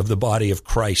message of the body of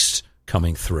Christ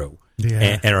coming through,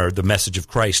 or the message of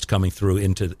Christ coming through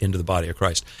into the body of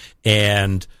Christ.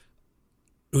 And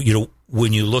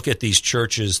when you look at these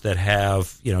churches that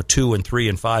have 2 and 3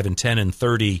 and 5 and 10 and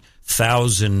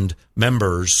 30,000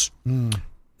 members,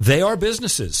 they are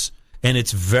businesses, and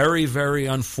it's very, very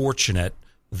unfortunate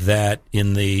that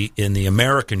in the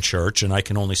American church, and I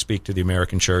can only speak to the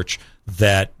American church,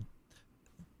 that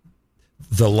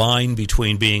the line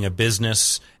between being a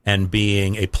business and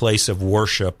being a place of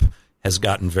worship has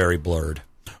gotten very blurred.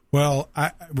 Well,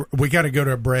 we got to go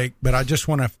to a break, but I just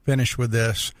want to finish with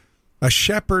this. A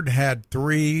shepherd had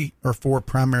 3 or 4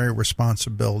 primary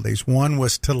responsibilities. One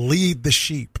was to lead the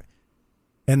sheep,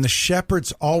 and the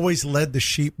shepherds always led the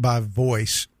sheep by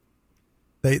voice.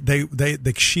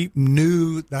 The sheep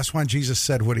knew. That's why Jesus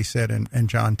said what he said in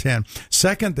John 10.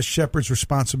 Second, the shepherd's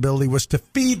responsibility was to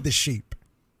feed the sheep.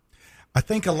 I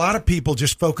think a lot of people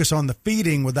just focus on the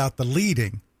feeding without the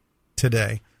leading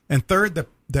today. And third,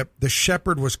 the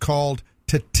shepherd was called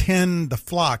to tend the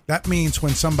flock. That means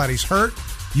when somebody's hurt,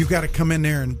 you got to come in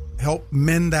there and help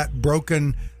mend that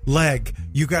broken leg.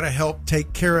 You got to help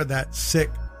take care of that sick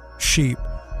sheep.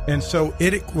 And so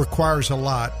it requires a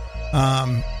lot.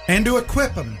 And to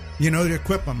equip them, to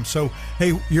equip them. So,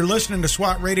 hey, you're listening to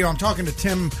SWAT Radio. I'm talking to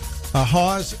Tim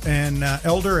Hawes and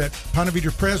Elder at Ponte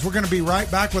Vedra Pres. We're going to be right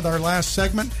back with our last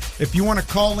segment. If you want to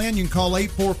call in, you can call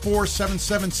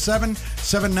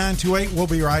 844-777-7928. We'll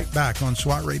be right back on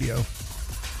SWAT Radio.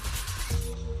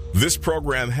 This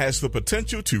program has the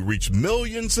potential to reach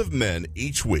millions of men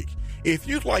each week. If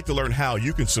you'd like to learn how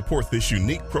you can support this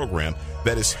unique program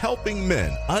that is helping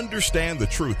men understand the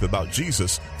truth about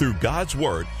Jesus through God's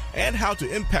Word and how to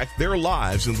impact their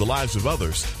lives and the lives of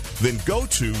others, then go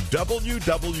to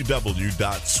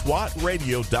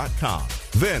www.swatradio.com.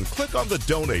 Then click on the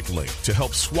donate link to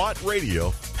help SWAT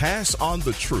Radio pass on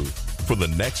the truth for the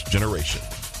next generation.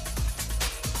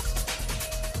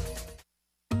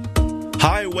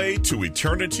 Highway to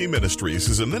Eternity Ministries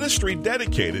is a ministry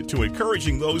dedicated to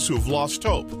encouraging those who have lost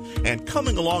hope and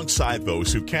coming alongside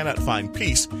those who cannot find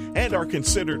peace and are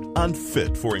considered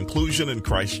unfit for inclusion in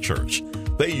Christ's church.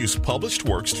 They use published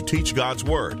works to teach God's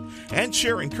Word and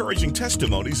share encouraging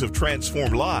testimonies of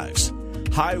transformed lives.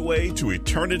 Highway to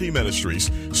Eternity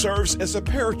Ministries serves as a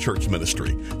parachurch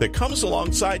ministry that comes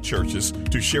alongside churches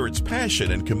to share its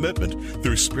passion and commitment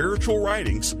through spiritual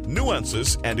writings,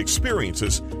 nuances, and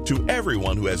experiences to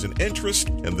everyone who has an interest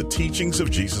in the teachings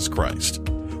of Jesus Christ.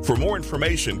 For more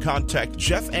information, contact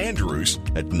Jeff Andrews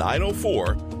at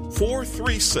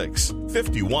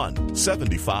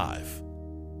 904-436-5175.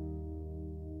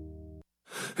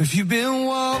 If you've been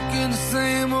walking the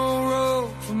same old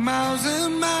road for miles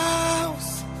and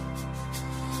miles,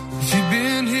 if you've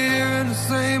been hearing the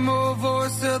same old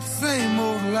voice, tell the same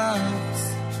old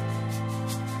lies,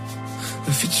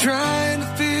 if you're trying to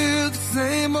fill the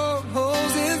same old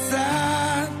holes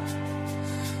inside,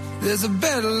 there's a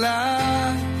better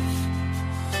life,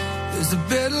 there's a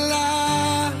better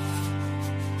life.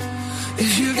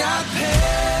 If you got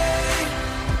pain,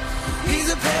 he's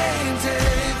a pain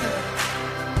taker.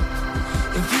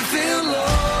 If you feel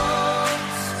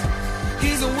lost,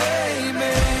 he's a way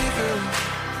maker.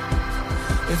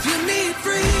 If you need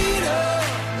freedom,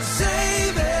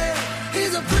 saving,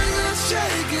 he's a prison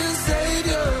shaking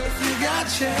savior. If you got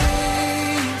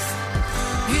chains,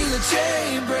 he's a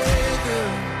chain breaker.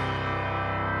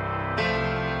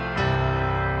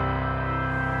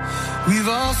 We've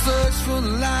all searched for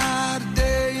the light of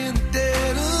day in the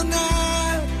dead of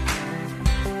night.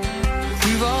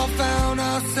 We've all found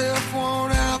ourselves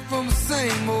worn out from the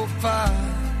same old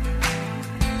fight.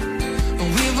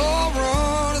 And we've all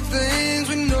run to things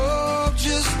we know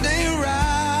just ain't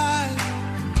right.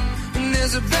 And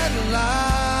there's a better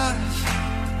life,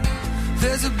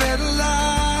 there's a better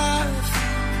life.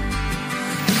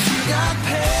 If you got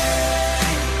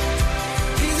pain,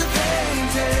 he's a pain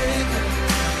taker.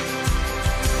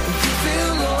 If you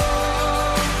feel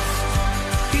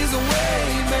lost, he's a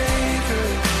way maker.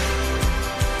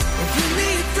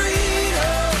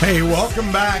 Hey,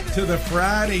 welcome back to the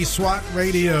Friday SWAT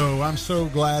Radio. I'm so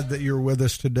glad that you're with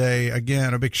us today.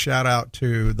 Again, a big shout out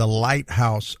to the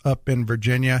Lighthouse up in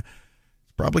Virginia.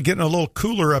 It's probably getting a little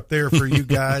cooler up there for you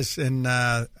guys. And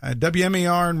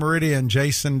WMER and Meridian,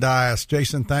 Jason Dias.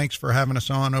 Jason, thanks for having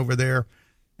us on over there.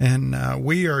 And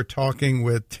we are talking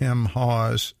with Tim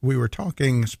Hawes. We were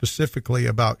talking specifically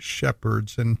about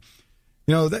shepherds. And,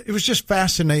 you know, it was just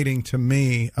fascinating to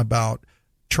me about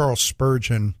Charles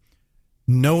Spurgeon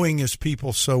knowing his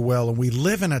people so well. And we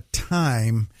live in a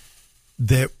time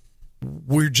that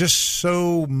we're just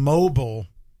so mobile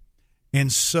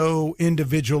and so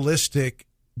individualistic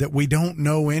that we don't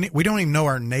even know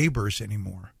our neighbors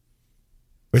anymore.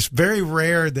 It's very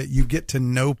rare that you get to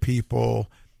know people.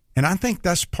 And I think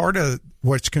that's part of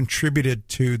what's contributed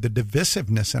to the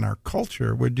divisiveness in our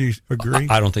culture. Would you agree?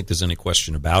 I don't think there's any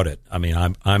question about it. I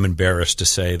mean, I'm embarrassed to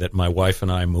say that my wife and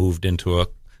I moved into a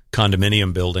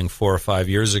condominium building 4 or 5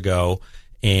 years ago,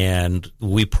 and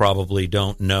we probably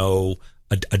don't know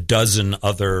a dozen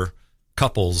other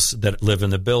couples that live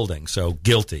in the building. So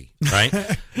guilty, right?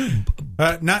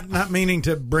 Not meaning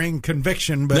to bring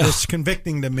conviction, but It's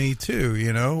convicting to me too.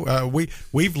 You know,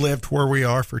 we've lived where we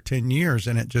are for 10 years,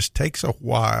 and it just takes a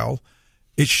while.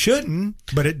 It shouldn't,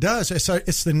 but it does.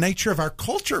 It's the nature of our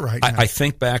culture right now. I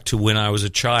think back to when I was a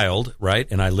child, right,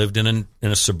 and I lived in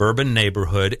a suburban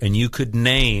neighborhood, and you could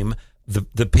name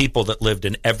the people that lived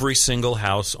in every single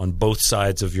house on both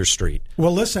sides of your street.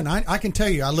 Well, listen, I can tell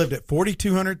you, I lived at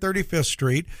 4235th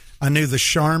Street. I knew the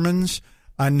Sharmans.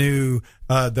 I knew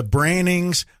the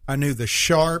Brannings. I knew the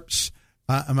Sharps.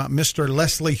 Mr.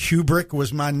 Leslie Hubrick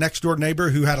was my next door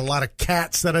neighbor who had a lot of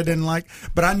cats that I didn't like.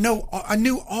 But I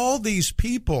knew all these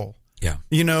people. Yeah.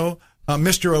 You know,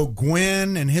 Mr.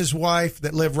 O'Gwen and his wife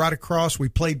that lived right across. We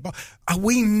played ball.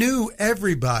 We knew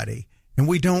everybody. And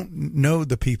we don't know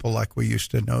the people like we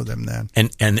used to know them then.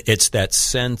 And it's that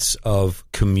sense of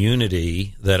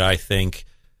community that I think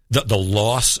the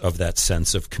loss of that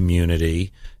sense of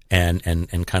community and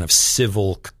kind of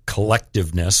civil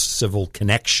collectiveness, civil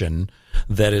connection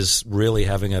that is really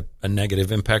having a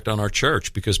negative impact on our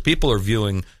church, because people are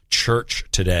viewing church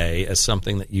today as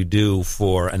something that you do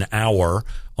for an hour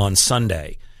on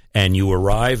Sunday. And you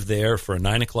arrive there for a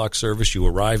 9 o'clock service. You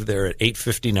arrive there at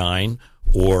 8:59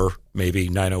 or maybe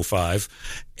 9:05,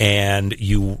 and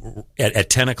you at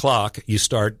 10 o'clock you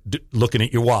start looking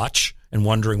at your watch and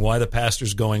wondering why the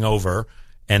pastor's going over.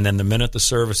 And then the minute the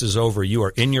service is over, you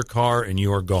are in your car and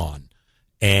you are gone.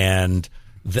 And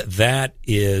that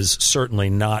is certainly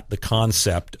not the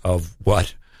concept of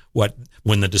what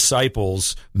when the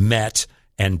disciples met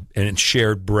and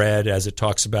shared bread, as it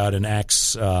talks about in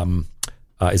Acts.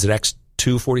 Is it Acts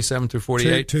 2:47 through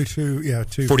 48?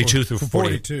 42 through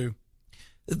 42.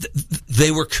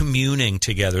 They were communing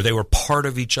together. They were part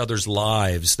of each other's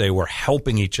lives. They were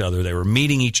helping each other. They were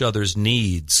meeting each other's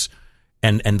needs.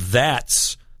 And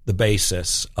that's the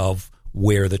basis of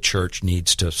where the church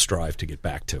needs to strive to get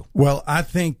back to. Well, I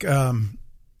think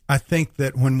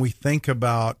that when we think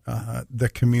about the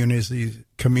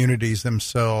communities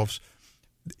themselves,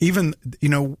 even,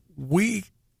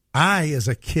 I, as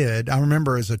a kid, I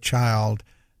remember as a child,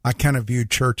 I kind of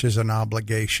viewed church as an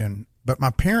obligation, but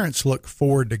my parents looked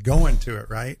forward to going to it,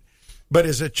 right? But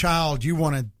as a child, you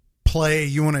want to play,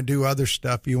 you want to do other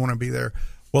stuff, you want to be there.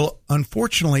 Well,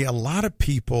 unfortunately, a lot of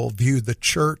people view the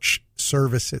church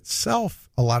service itself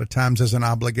a lot of times as an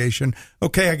obligation.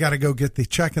 Okay, I got to go get the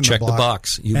check in the block. Check the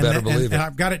box. You better believe it. And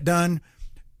I've got it done.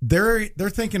 They're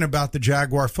thinking about the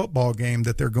Jaguar football game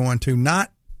that they're going to,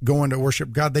 not going to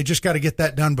worship God. They just got to get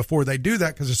that done before they do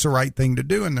that because it's the right thing to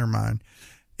do in their mind.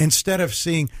 Instead of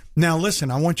seeing, now listen,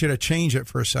 I want you to change it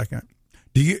for a second.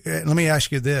 Let me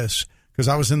ask you this, because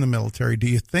I was in the military. Do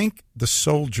you think the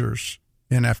soldiers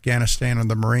in Afghanistan and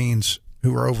the Marines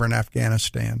who are over in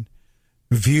Afghanistan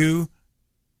view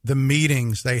the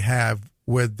meetings they have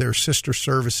with their sister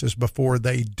services before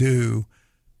they do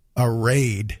a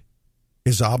raid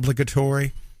is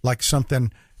obligatory? Like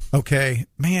something, okay,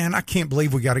 man, I can't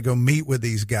believe we got to go meet with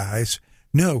these guys.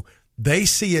 No, they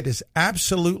see it as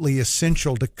absolutely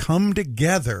essential to come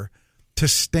together, to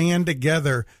stand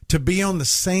together, to be on the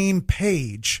same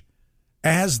page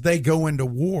as they go into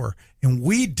war. And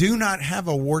we do not have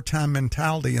a wartime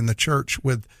mentality in the church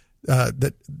with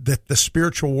that the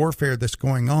spiritual warfare that's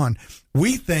going on.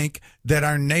 We think that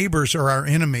our neighbors are our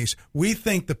enemies. We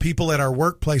think the people at our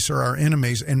workplace are our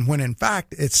enemies. And when in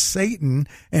fact it's Satan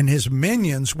and his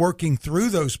minions working through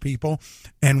those people,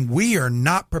 and we are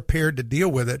not prepared to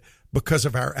deal with it because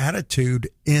of our attitude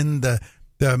in the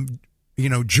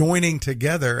joining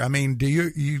together. I mean, do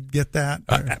you get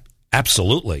that?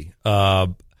 Absolutely. I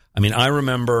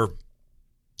remember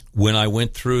when I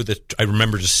went through I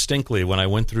remember distinctly when I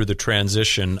went through the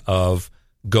transition of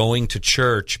going to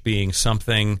church being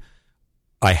something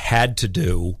I had to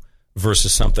do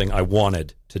versus something I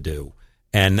wanted to do.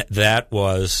 And that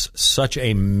was such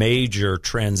a major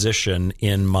transition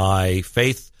in my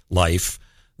faith life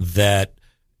that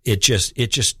it just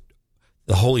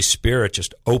the Holy Spirit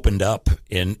just opened up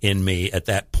in me at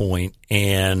that point.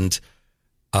 And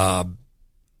I'm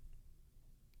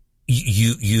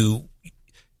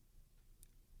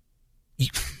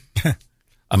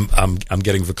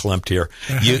getting verklempt here.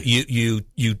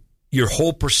 Your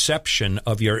whole perception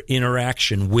of your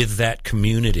interaction with that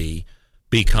community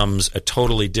becomes a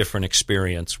totally different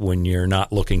experience when you're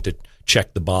not looking to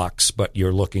check the box, but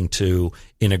you're looking to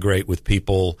integrate with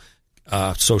people,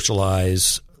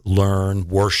 socialize, learn,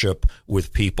 worship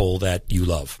with people that you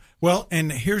love. Well,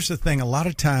 and here's the thing. A lot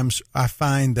of times I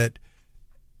find that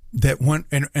when,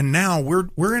 and now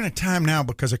we're in a time now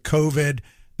because of COVID,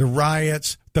 the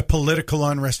riots, the political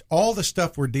unrest, all the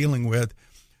stuff we're dealing with,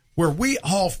 where we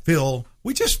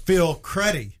just feel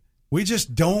cruddy. We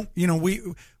just don't,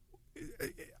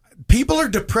 people are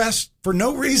depressed for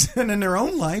no reason in their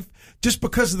own life just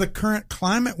because of the current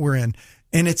climate we're in.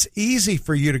 And it's easy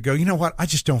for you to go, you know what? I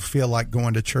just don't feel like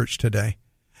going to church today.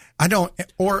 I don't,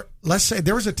 or let's say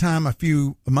there was a time a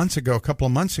couple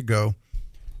of months ago,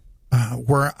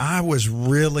 where I was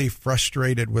really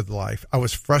frustrated with life. I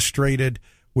was frustrated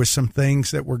with some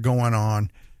things that were going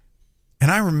on. And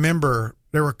I remember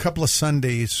there were a couple of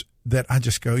Sundays that I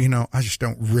just go, I just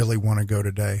don't really want to go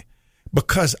today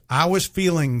because I was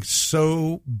feeling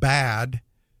so bad.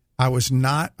 I was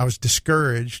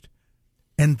discouraged.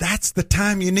 And that's the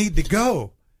time you need to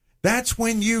go. That's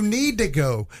when you need to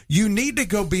go. You need to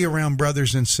go be around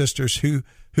brothers and sisters who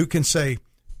can say,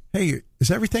 hey, is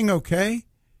everything okay?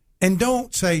 And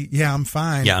don't say, yeah, I'm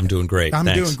fine. Yeah, I'm doing great. I'm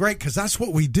Thanks. doing great, because that's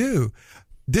what we do.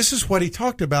 This is what he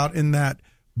talked about in that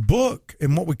book,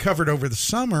 and what we covered over the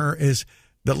summer is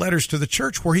the letters to the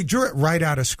church, where he drew it right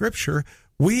out of Scripture.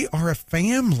 We are a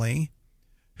family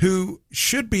who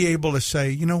should be able to say,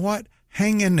 you know what,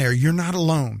 hang in there. You're not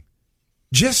alone.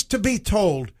 Just to be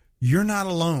told you're not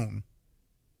alone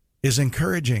is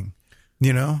encouraging,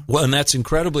 you know? Well, and that's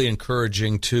incredibly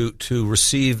encouraging to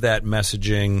receive that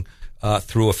messaging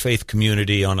through a faith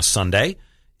community on a Sunday.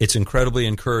 It's incredibly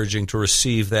encouraging to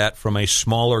receive that from a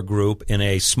smaller group in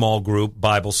a small group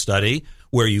Bible study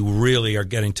where you really are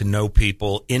getting to know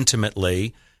people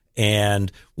intimately.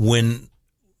 And when,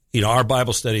 you know, our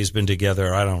Bible study has been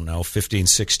together, I don't know, 15,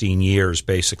 16 years,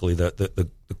 basically, the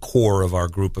core of our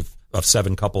group of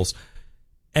 7 couples.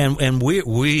 And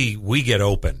we get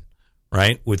open,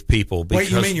 right, with people. Wait,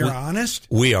 you mean you're honest?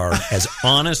 We are as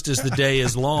honest as the day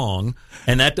is long,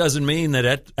 and that doesn't mean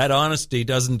that honesty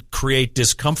doesn't create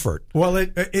discomfort. Well,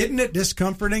 isn't it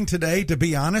discomforting today to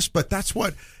be honest? But that's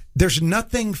what, there's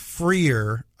nothing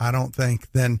freer, I don't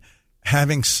think, than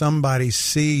having somebody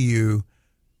see you,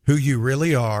 who you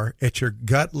really are, at your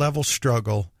gut level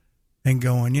struggle, and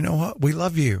going, you know what, we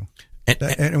love you.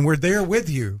 And we're there with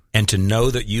you. And to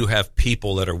know that you have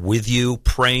people that are with you,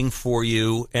 praying for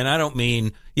you. And I don't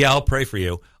mean, yeah, I'll pray for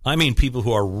you. I mean people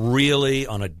who are really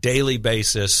on a daily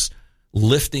basis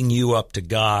lifting you up to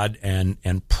God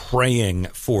and praying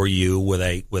for you with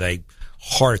a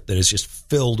heart that is just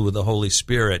filled with the Holy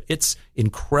Spirit. It's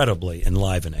incredibly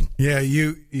enlivening. Yeah,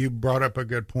 you brought up a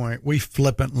good point. We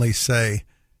flippantly say,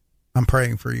 I'm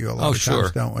praying for you a lot of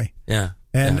times, don't we? Yeah.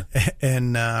 And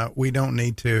we don't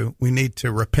need to. We need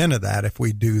to repent of that if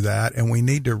we do that, and we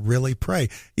need to really pray.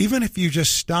 Even if you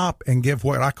just stop and give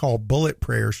what I call bullet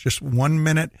prayers, just 1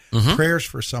 minute prayers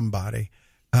for somebody.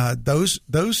 Those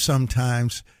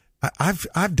sometimes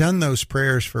I've done those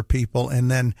prayers for people, and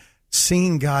then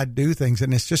seen God do things,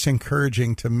 and it's just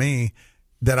encouraging to me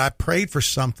that I prayed for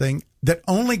something that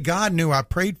only God knew I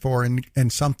prayed for,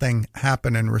 and something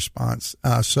happened in response.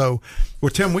 So,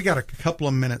 Tim, we got a couple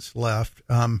of minutes left.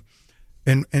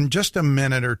 In just a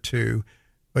minute or two,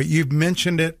 but you've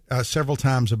mentioned it several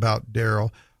times about Daryl.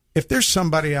 If there's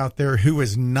somebody out there who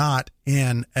is not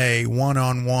in a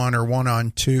one-on-one or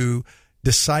one-on-two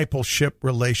discipleship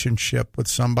relationship with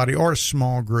somebody or a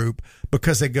small group,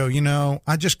 because they go, you know,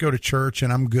 I just go to church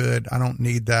and I'm good, I don't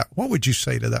need that, what would you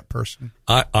say to that person?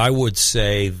 I would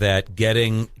say that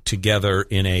getting together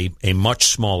in a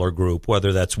much smaller group,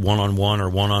 whether that's one-on-one or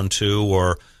one-on-two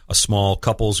or a small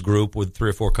couples group with 3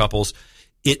 or 4 couples,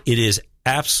 it is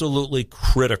absolutely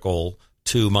critical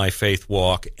to my faith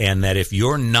walk, and that if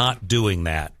you're not doing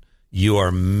that, you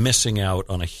are missing out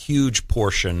on a huge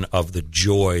portion of the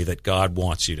joy that God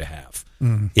wants you to have.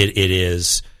 Mm-hmm. It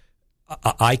is,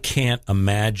 I can't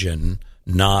imagine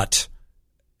not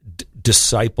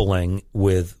discipling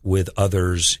with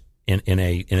others in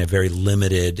a very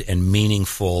limited and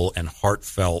meaningful and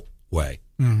heartfelt way.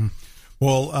 Mm-hmm.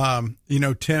 Well, you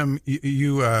know, Tim,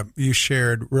 you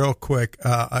shared real quick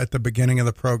at the beginning of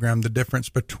the program the difference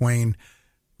between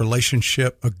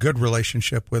a good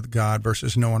relationship with God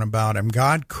versus knowing about Him.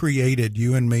 God created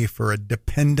you and me for a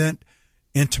dependent,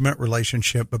 intimate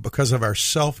relationship, but because of our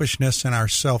selfishness and our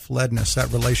self-ledness,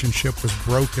 that relationship was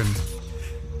broken.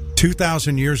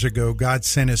 2,000 years ago, God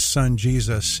sent His Son,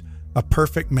 Jesus, a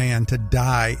perfect man, to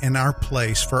die in our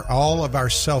place for all of our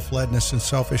self-ledness and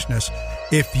selfishness.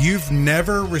 If you've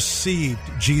never received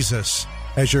Jesus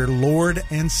as your Lord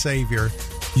and Savior,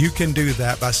 you can do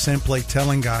that by simply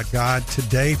telling God, God,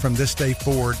 today, from this day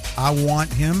forward, I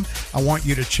want Him. I want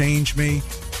you to change me,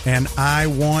 and I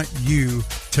want you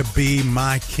to be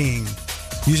my King.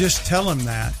 You just tell Him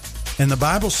that, and the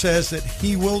Bible says that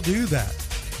He will do that.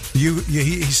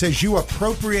 He says you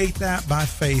appropriate that by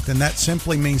faith, and that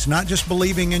simply means not just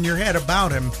believing in your head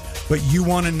about Him, but you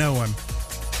want to know Him.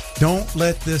 Don't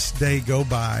let this day go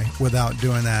by without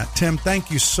doing that. Tim,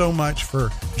 thank you so much for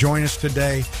joining us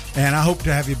today, and I hope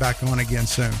to have you back on again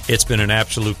soon. It's been an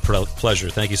absolute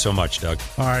pleasure. Thank you so much, Doug.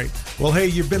 All right. Well, hey,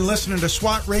 you've been listening to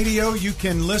SWAT Radio. You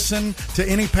can listen to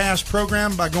any past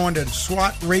program by going to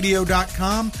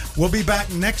SWATradio.com. We'll be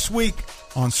back next week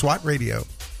on SWAT Radio.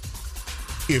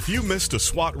 If you missed a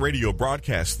SWAT Radio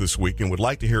broadcast this week and would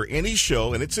like to hear any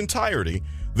show in its entirety,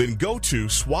 then go to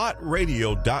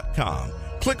SWATradio.com.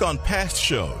 Click on past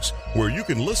shows where you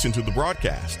can listen to the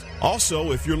broadcast.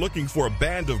 Also, if you're looking for a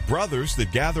band of brothers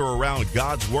that gather around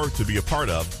God's Word to be a part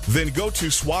of, then go to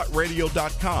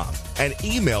SWATradio.com and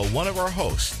email one of our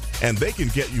hosts, and they can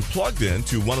get you plugged in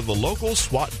to one of the local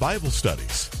SWAT Bible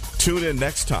studies. Tune in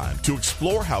next time to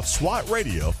explore how SWAT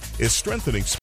Radio is strengthening